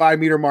me, the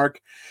 5-meter mark.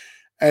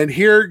 And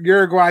here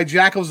Uruguay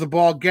jackals the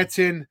ball, gets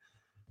in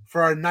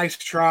for a nice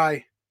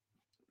try.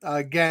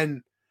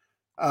 Again,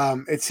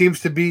 it seems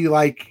to me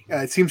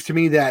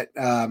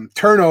that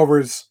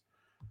turnovers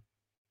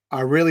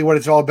are really what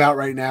it's all about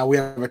right now. We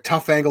have a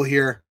tough angle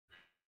here.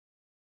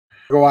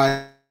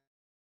 Uruguay,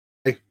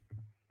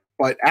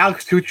 but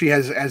Alex Tucci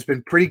has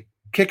been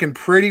kicking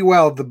pretty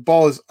well. The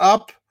ball is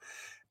up,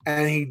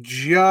 and he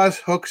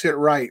just hooks it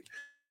right.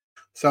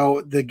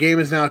 So the game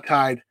is now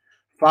tied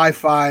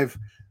 5-5.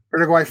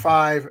 Uruguay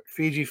 5,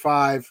 Fiji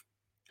 5.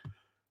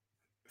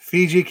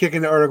 Fiji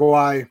kicking to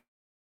Uruguay.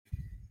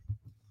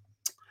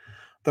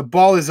 The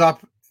ball is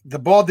up. The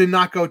ball did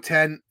not go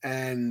 10,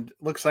 and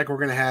looks like we're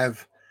going to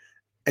have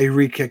a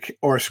re-kick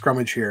or a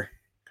scrummage here.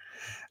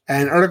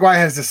 And Uruguay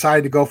has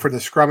decided to go for the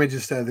scrummage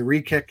instead of the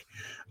re-kick.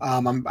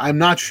 I'm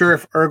not sure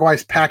if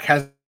Uruguay's pack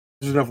has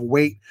enough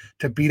weight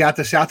to beat out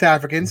the South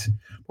Africans,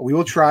 but we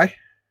will try.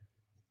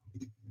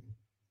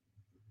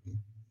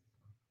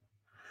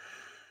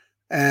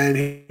 And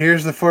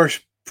here's the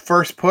first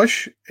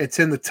push. It's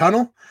in the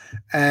tunnel,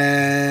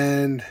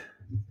 and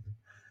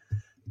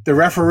the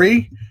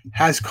referee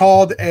has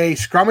called a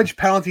scrummage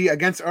penalty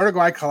against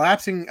Uruguay,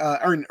 collapsing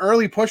or an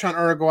early push on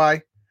Uruguay.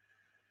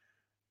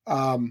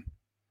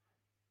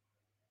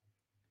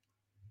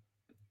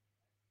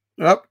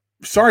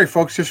 Sorry,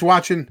 folks, just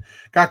watching.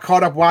 Got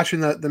caught up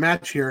watching the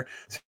match here.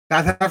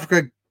 South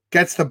Africa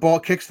gets the ball,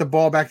 kicks the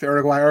ball back to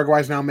Uruguay.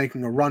 Uruguay is now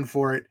making a run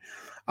for it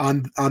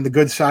on the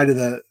good side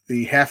of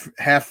the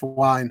half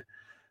line,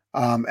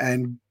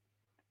 and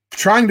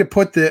trying to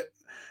put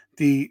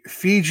the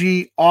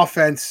Fiji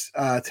offense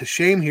to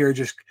shame here.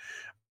 Just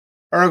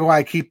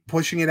Uruguay keep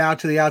pushing it out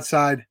to the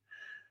outside.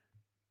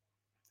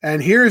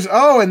 And there's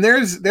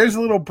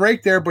a little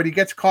break there, but he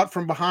gets caught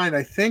from behind.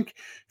 I think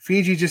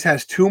Fiji just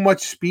has too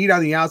much speed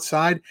on the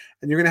outside,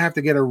 and you're going to have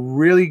to get a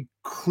really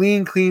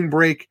clean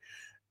break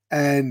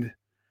and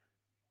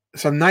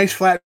some nice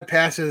flat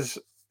passes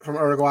from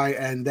Uruguay,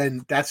 and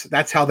then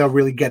that's how they'll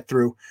really get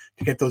through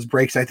to get those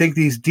breaks. I think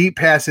these deep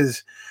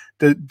passes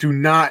do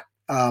not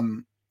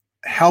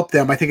help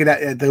them. I think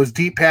that those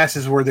deep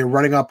passes where they're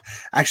running up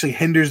actually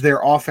hinders their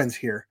offense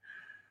here.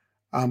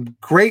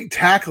 Great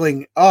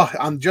tackling.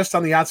 I'm just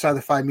on the outside of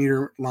the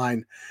 5-meter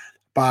line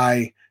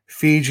by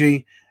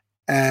Fiji.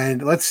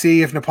 And let's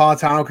see if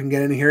Napolitano can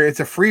get in here. It's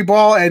a free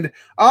ball. And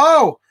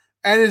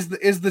is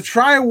the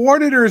try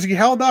awarded, or is he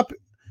held up?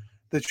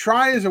 The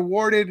try is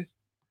awarded.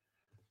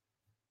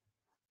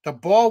 The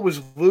ball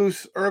was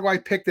loose. Uruguay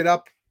picked it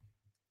up.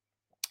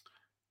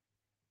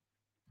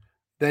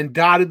 Then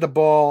dotted the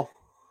ball.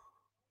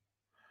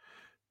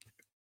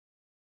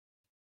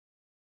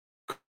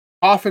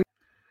 Often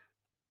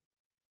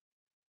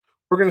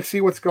we're going to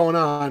see what's going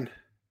on.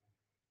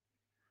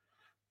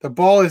 The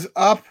ball is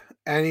up,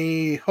 and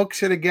he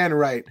hooks it again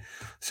right.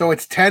 So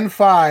it's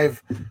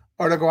 10-5,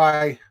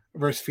 Uruguay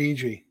versus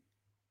Fiji.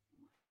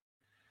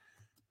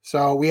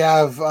 So we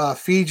have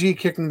Fiji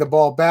kicking the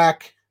ball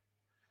back.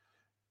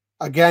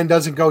 Again,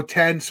 doesn't go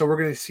 10, so we're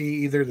going to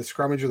see either the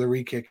scrummage or the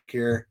re-kick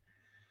here.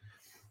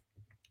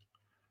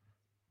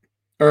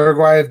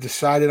 Uruguay have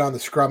decided on the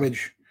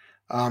scrummage.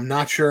 I'm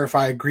not sure if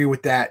I agree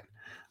with that.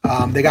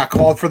 They got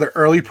called for the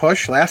early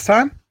push last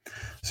time.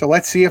 So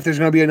let's see if there's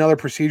going to be another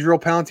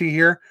procedural penalty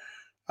here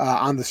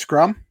on the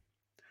scrum.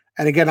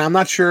 And again, I'm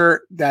not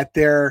sure that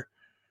their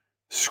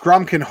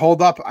scrum can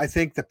hold up. I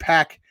think the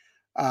pack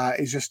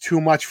is just too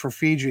much for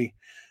Fiji.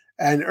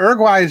 And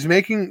Uruguay is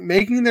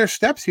making their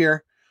steps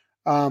here.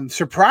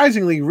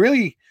 Surprisingly,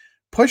 really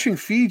pushing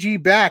Fiji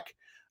back.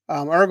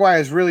 Uruguay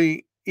is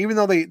really, even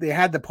though they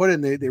had to put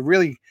in, they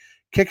really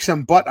kicked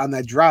some butt on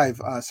that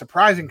drive.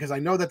 Surprising, because I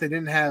know that they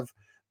didn't have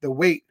the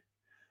weight.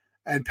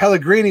 And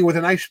Pellegrini with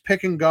a nice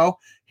pick and go.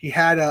 He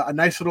had a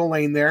nice little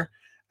lane there.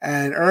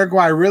 And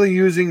Uruguay really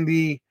using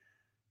the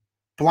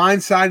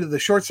blind side of the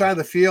short side of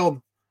the field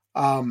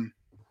to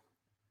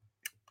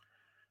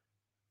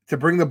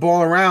bring the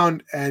ball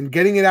around and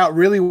getting it out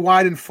really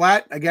wide and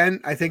flat.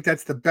 Again, I think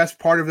that's the best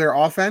part of their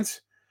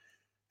offense.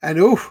 And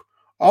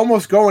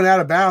almost going out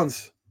of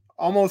bounds.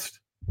 Almost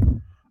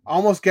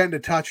getting to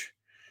touch.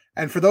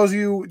 And for those of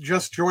you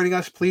just joining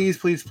us, please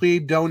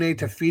donate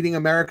to Feeding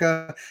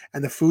America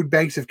and the Food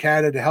Banks of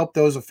Canada to help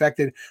those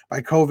affected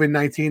by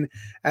COVID-19.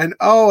 And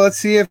let's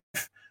see if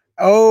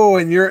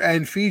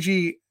and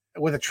Fiji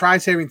with a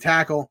try-saving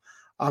tackle.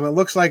 It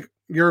looks like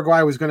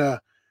Uruguay was going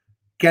to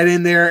get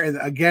in there and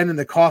again in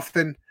the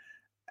coffin.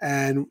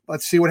 And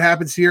let's see what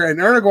happens here. And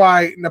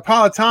Uruguay,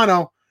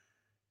 Napolitano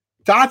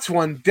dots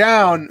one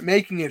down,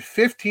 making it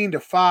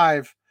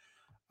 15-5.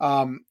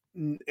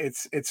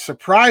 It's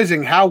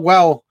surprising how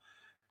well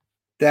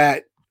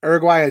that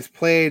Uruguay has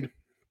played.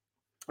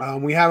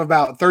 We have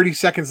about 30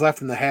 seconds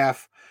left in the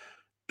half.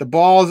 The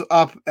ball's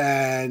up,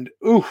 and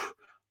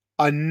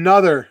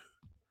another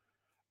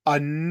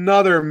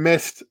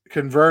missed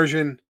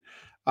conversion.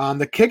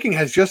 The kicking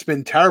has just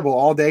been terrible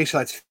all day, so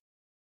that's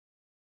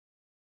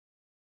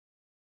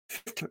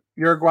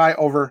Uruguay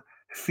over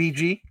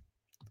Fiji.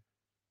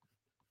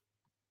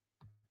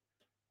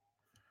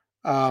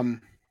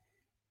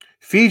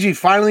 Fiji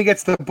finally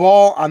gets the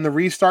ball on the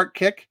restart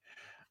kick.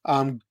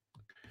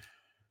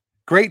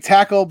 Great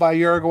tackle by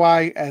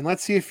Uruguay, and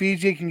let's see if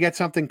Fiji can get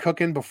something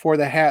cooking before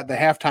the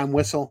halftime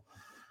whistle.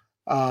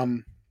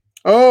 And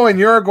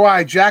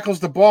Uruguay jackals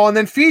the ball, and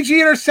then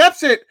Fiji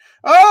intercepts it.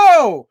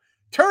 Oh,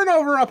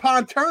 turnover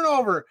upon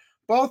turnover.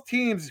 Both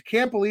teams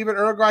can't believe it.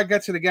 Uruguay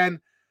gets it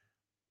again.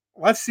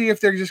 Let's see if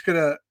they're just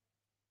gonna.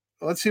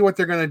 Let's see what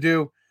they're gonna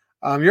do.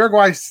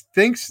 Uruguay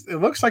thinks it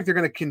looks like they're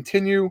gonna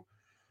continue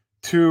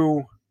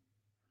to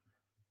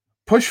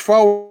push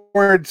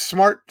forward,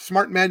 smart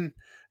men,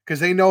 because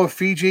they know if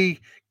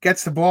Fiji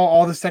gets the ball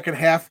all the second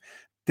half,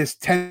 this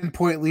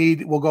 10-point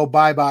lead will go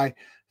bye-bye.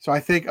 So I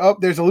think,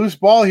 there's a loose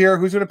ball here.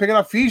 Who's going to pick it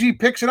up? Fiji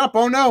picks it up.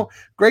 Oh, no.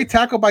 Great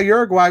tackle by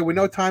Uruguay with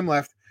no time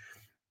left.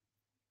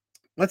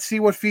 Let's see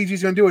what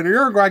Fiji's going to do. And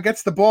Uruguay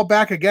gets the ball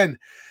back again.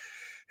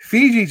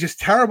 Fiji just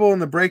terrible in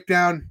the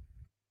breakdown.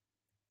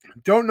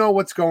 Don't know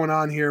what's going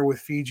on here with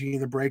Fiji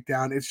in the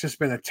breakdown. It's just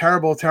been a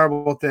terrible,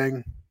 terrible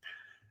thing.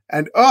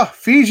 And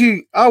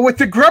Fiji with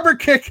the grubber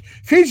kick.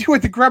 Fiji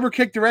with the grubber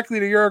kick directly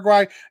to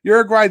Uruguay.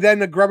 Uruguay then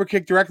the grubber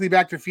kick directly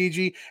back to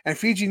Fiji. And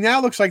Fiji now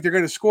looks like they're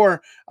going to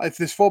score if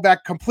this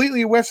fullback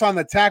completely whiffs on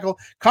the tackle,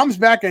 comes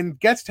back and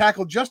gets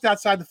tackled just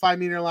outside the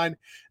 5-meter line.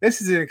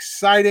 This is an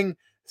exciting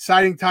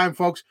time,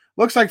 folks.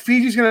 Looks like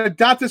Fiji's going to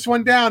dot this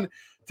one down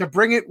to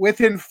bring it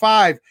within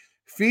 5.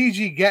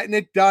 Fiji getting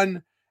it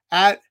done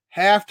at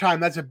halftime.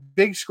 That's a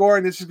big score,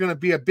 and this is going to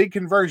be a big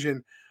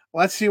conversion.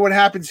 Let's see what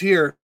happens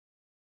here.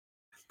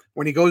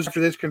 When he goes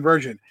for this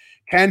conversion,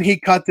 can he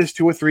cut this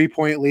to a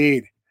 3-point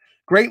lead?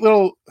 Great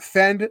little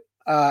fend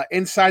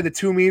inside the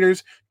 2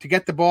 meters to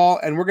get the ball,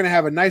 and we're going to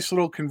have a nice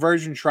little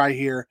conversion try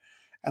here,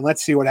 and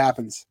let's see what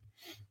happens.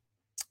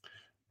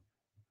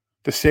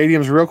 The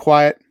stadium's real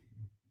quiet,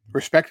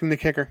 respecting the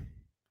kicker.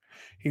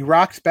 He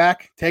rocks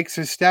back, takes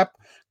his step,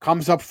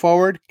 comes up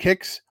forward,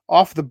 kicks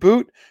off the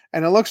boot,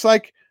 and it looks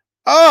like,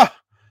 doesn't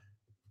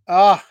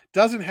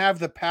have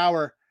the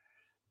power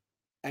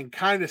and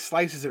kind of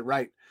slices it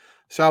right.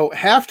 So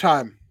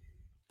halftime.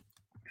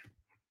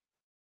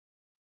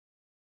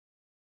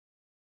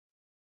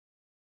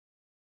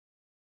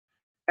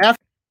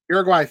 After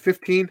Uruguay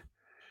 15,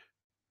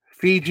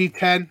 Fiji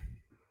 10.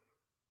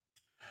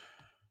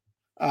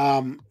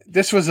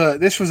 This was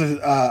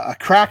a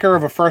cracker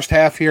of a first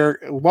half here.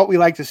 What we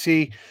like to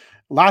see,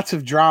 lots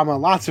of drama,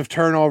 lots of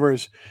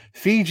turnovers.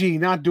 Fiji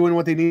not doing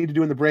what they need to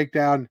do in the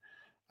breakdown.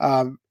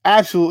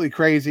 Absolutely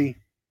crazy.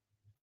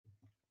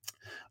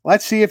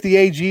 Let's see if the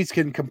AGs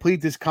can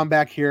complete this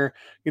comeback here.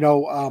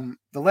 The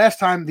last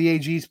time the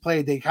AGs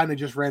played, they kind of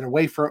just ran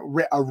away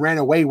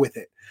with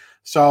it.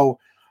 So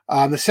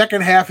the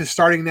second half is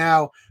starting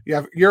now. You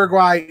have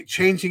Uruguay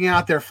changing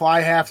out their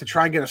fly half to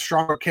try and get a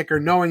stronger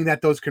kicker, knowing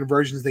that those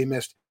conversions they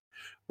missed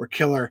were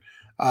killer.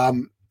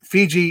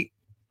 Fiji,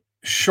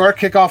 short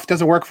kickoff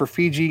doesn't work for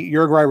Fiji.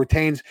 Uruguay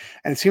retains,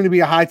 and it seemed to be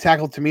a high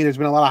tackle to me. There's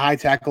been a lot of high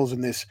tackles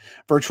in this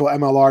virtual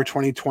MLR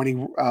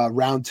 2020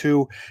 round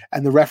 2,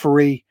 and the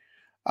referee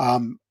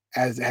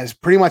has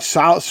pretty much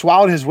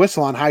swallowed his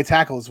whistle on high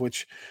tackles,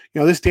 which,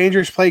 this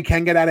dangerous play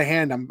can get out of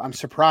hand. I'm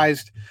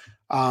surprised.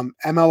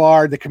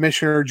 MLR, the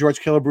commissioner, George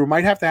Killebrew,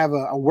 might have to have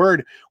a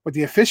word with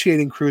the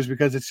officiating crews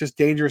because it's just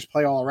dangerous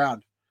play all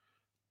around.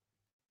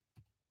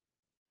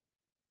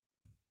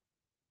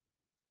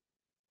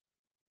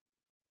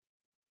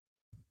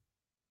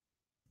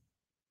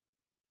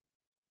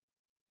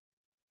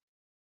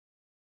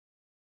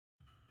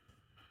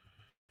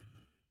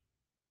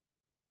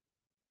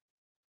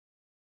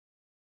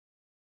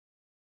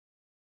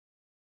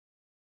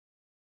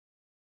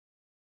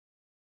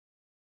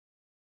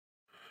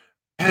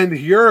 And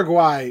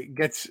Uruguay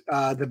gets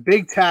the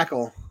big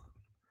tackle.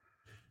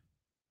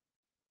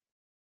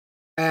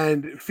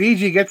 And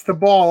Fiji gets the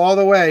ball all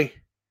the way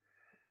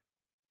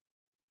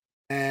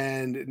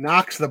and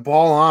knocks the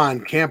ball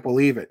on. Can't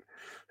believe it.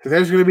 So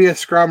there's going to be a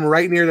scrum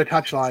right near the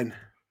touchline.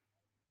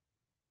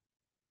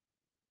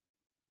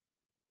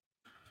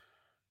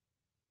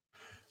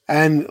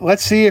 And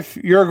let's see if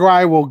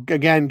Uruguay will,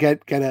 again,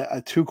 get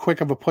a too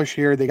quick of a push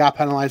here. They got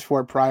penalized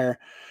for it prior.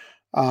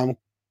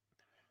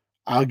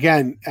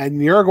 Again, and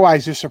Uruguay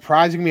is just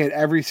surprising me at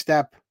every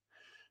step.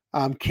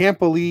 Can't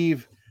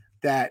believe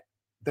that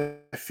the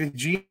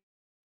Fiji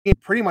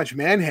pretty much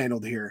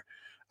manhandled here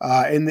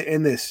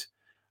in this.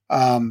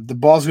 The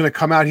ball's going to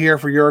come out here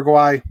for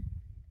Uruguay.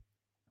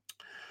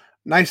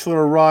 Nice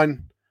little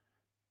run.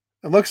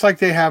 It looks like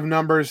they have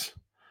numbers.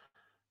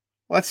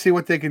 Let's see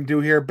what they can do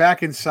here.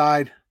 Back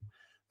inside.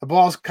 The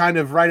ball's kind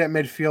of right at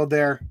midfield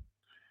there.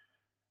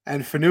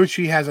 And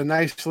Fanucci has a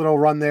nice little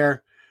run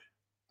there.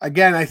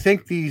 Again, I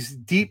think these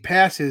deep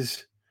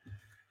passes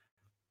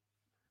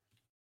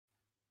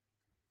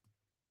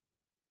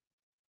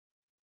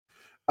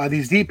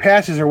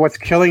are what's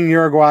killing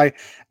Uruguay.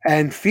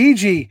 And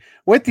Fiji,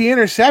 with the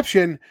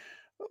interception,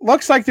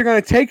 looks like they're going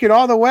to take it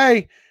all the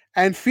way.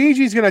 And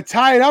Fiji's going to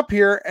tie it up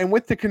here. And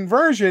with the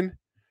conversion,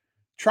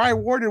 try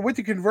Warden with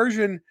the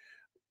conversion.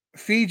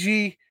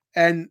 Fiji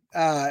and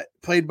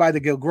played by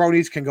the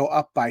Gilgronis can go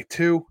up by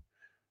 2.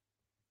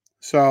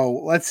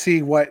 So let's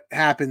see what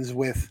happens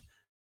with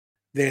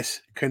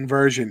this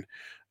conversion.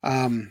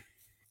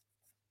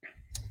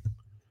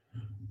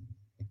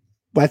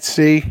 Let's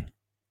see.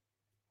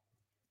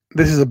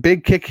 This is a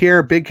big kick here,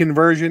 a big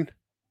conversion.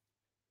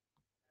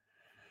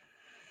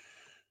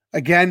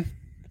 Again,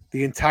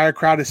 the entire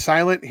crowd is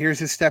silent. Here's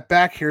his step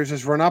back. Here's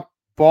his run up.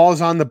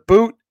 Ball's on the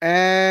boot,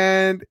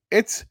 and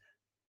it's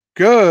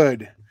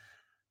good.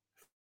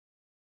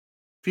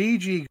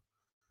 Fiji,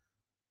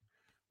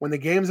 when the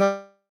game's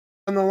on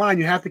the line,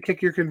 you have to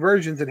kick your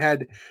conversions. And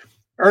had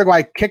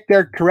Uruguay kicked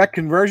their correct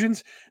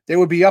conversions, they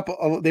would be up.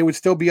 They would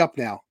still be up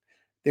now.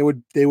 They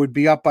would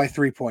be up by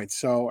 3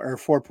 points, or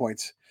 4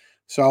 points.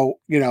 So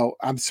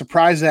I'm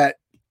surprised that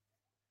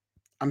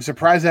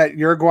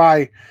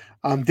Uruguay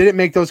didn't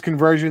make those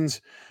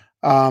conversions.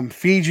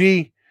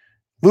 Fiji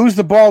lose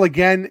the ball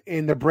again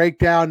in the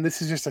breakdown.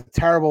 This is just a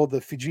terrible. The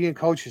Fijian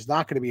coach is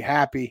not going to be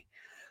happy.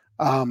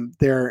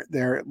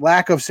 Their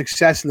lack of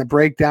success in the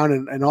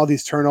breakdown and all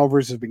these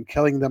turnovers have been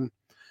killing them.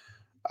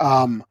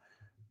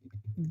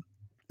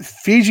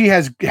 Fiji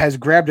has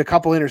grabbed a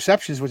couple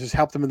interceptions, which has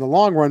helped them in the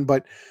long run,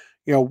 but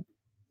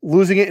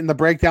losing it in the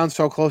breakdown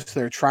so close to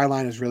their try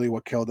line is really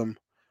what killed them.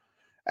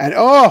 And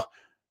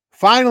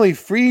finally,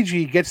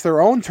 Fiji gets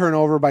their own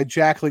turnover by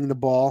jackling the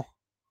ball.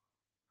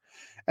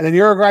 And then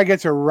Uruguay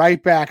gets it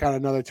right back on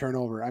another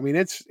turnover. I mean,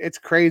 it's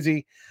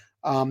crazy.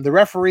 The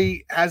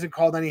referee hasn't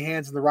called any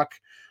hands in the ruck.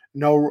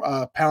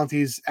 No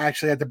penalties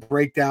actually at the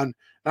breakdown.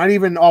 Not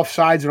even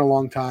offsides in a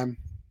long time.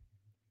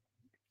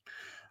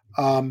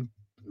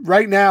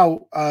 Right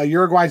now,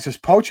 Uruguay's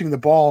just poaching the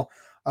ball,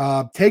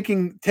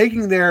 taking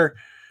their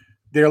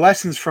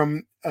lessons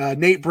from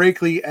Nate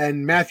Brakely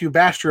and Matthew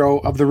Bastro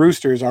of the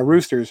Roosters, our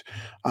Roosters,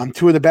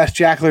 2 of the best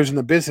jacklers in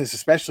the business,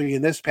 especially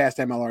in this past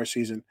MLR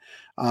season.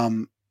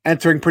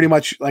 Entering pretty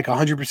much like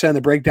 100% of the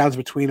breakdowns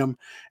between them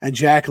and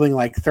jackling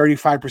like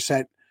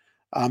 35%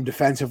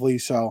 defensively.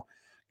 So,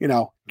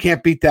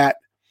 can't beat that.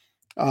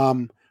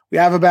 We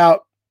have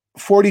about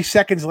 40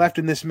 seconds left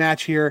in this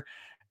match here,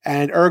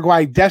 and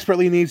Uruguay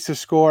desperately needs to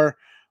score.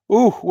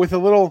 With a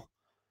little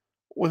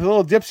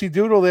dipsy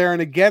doodle there.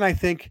 And again, I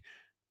think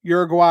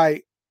Uruguay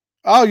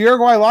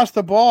lost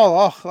the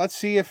ball. Let's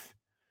see if,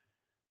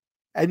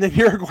 and then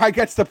Uruguay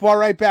gets the ball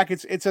right back.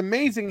 It's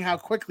amazing how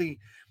quickly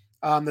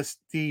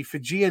the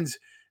Fijians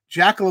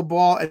jackal a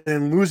ball and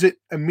then lose it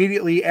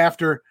immediately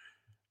after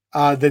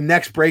the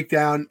next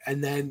breakdown.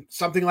 And then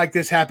something like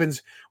this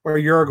happens where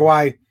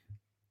Uruguay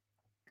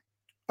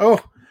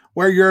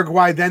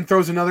then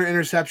throws another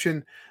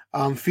interception.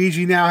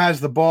 Fiji now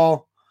has the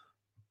ball.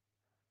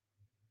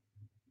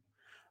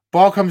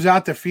 Ball comes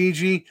out to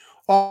Fiji.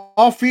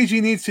 All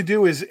Fiji needs to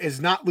do is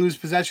not lose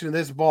possession of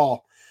this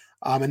ball,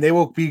 and they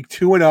will be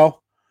 2-0.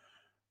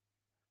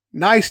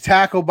 Nice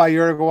tackle by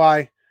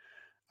Uruguay.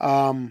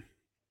 And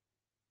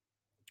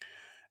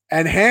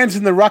hands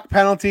in the ruck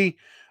penalty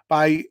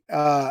by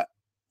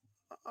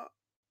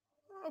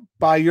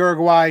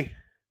Uruguay.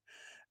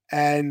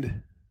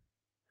 And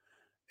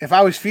if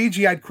I was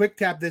Fiji, I'd quick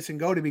tap this and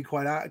go, to be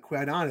quite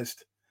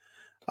honest.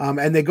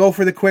 And they go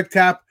for the quick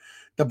tap.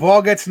 The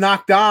ball gets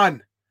knocked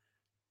on.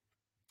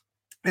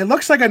 It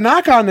looks like a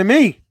knock on to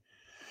me.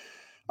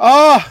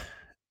 It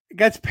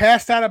gets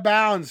passed out of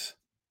bounds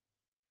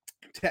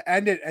to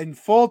end it in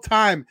full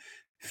time.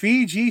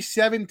 Fiji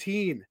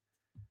 17,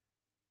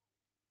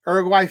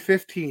 Uruguay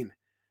 15.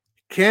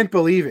 Can't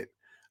believe it.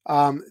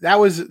 That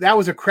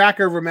was a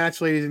cracker of a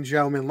match, ladies and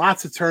gentlemen.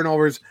 Lots of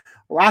turnovers,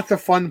 lots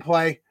of fun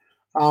play.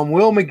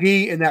 Will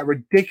McGee in that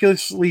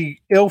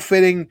ridiculously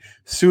ill-fitting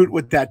suit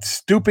with that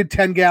stupid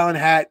 10-gallon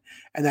hat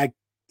and that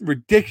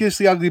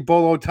ridiculously ugly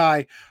bolo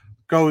tie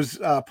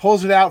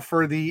pulls it out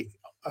for the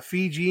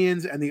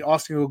Fijians and the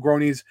Austin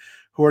Gilgronis,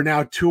 who are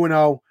now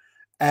 2-0,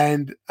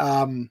 and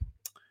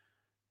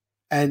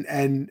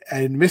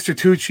Mr.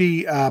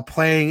 Tucci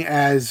playing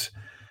as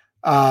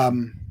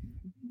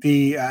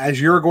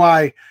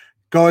Uruguay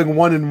going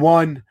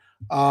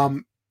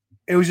 1-1.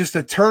 It was just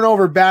a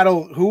turnover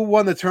battle. Who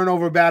won the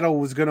turnover battle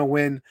was going to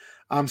win.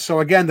 So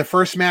again, the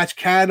first match,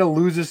 Canada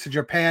loses to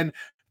Japan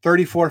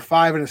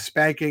 34-5 in a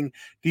spanking.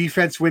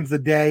 Defense wins the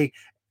day,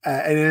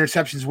 and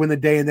interceptions win the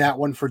day in that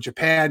one for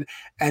Japan.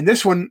 And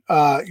this one,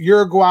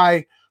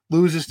 Uruguay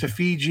loses to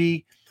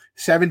Fiji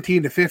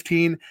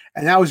 17-15,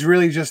 and that was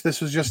really just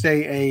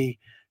a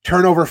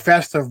turnover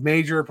fest of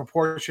major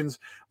proportions.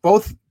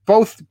 Both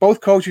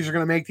coaches are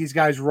going to make these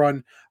guys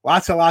run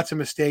lots of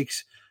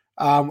mistakes.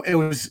 It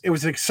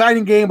was an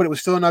exciting game, but it was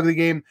still an ugly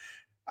game.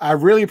 I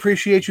really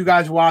appreciate you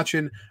guys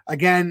watching.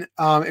 Again,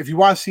 if you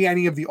want to see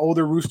any of the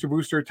older Rooster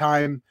Booster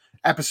Time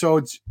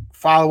episodes,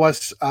 follow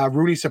us,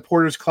 Rooney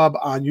Supporters Club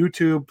on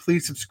YouTube.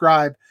 Please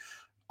subscribe.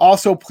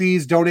 Also,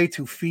 please donate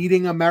to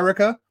Feeding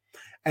America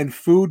and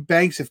Food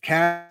Banks of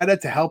Canada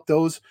to help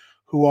those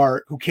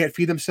who can't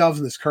feed themselves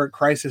in this current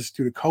crisis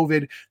due to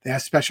COVID. They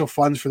have special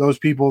funds for those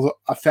people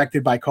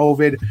affected by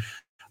COVID.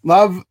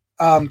 Love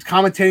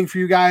commentating for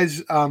you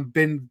guys.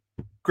 Been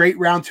great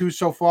round 2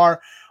 so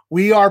far.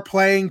 We are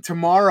playing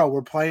tomorrow.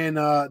 We're playing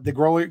the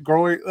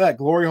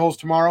Glory Holes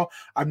tomorrow.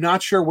 I'm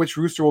not sure which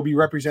rooster will be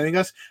representing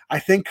us. I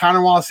think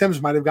Connor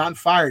Wallace-Sims might have gotten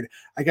fired.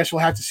 I guess we'll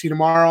have to see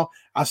tomorrow.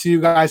 I'll see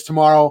you guys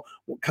tomorrow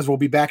because we'll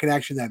be back in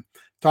action then.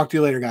 Talk to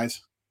you later,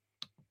 guys.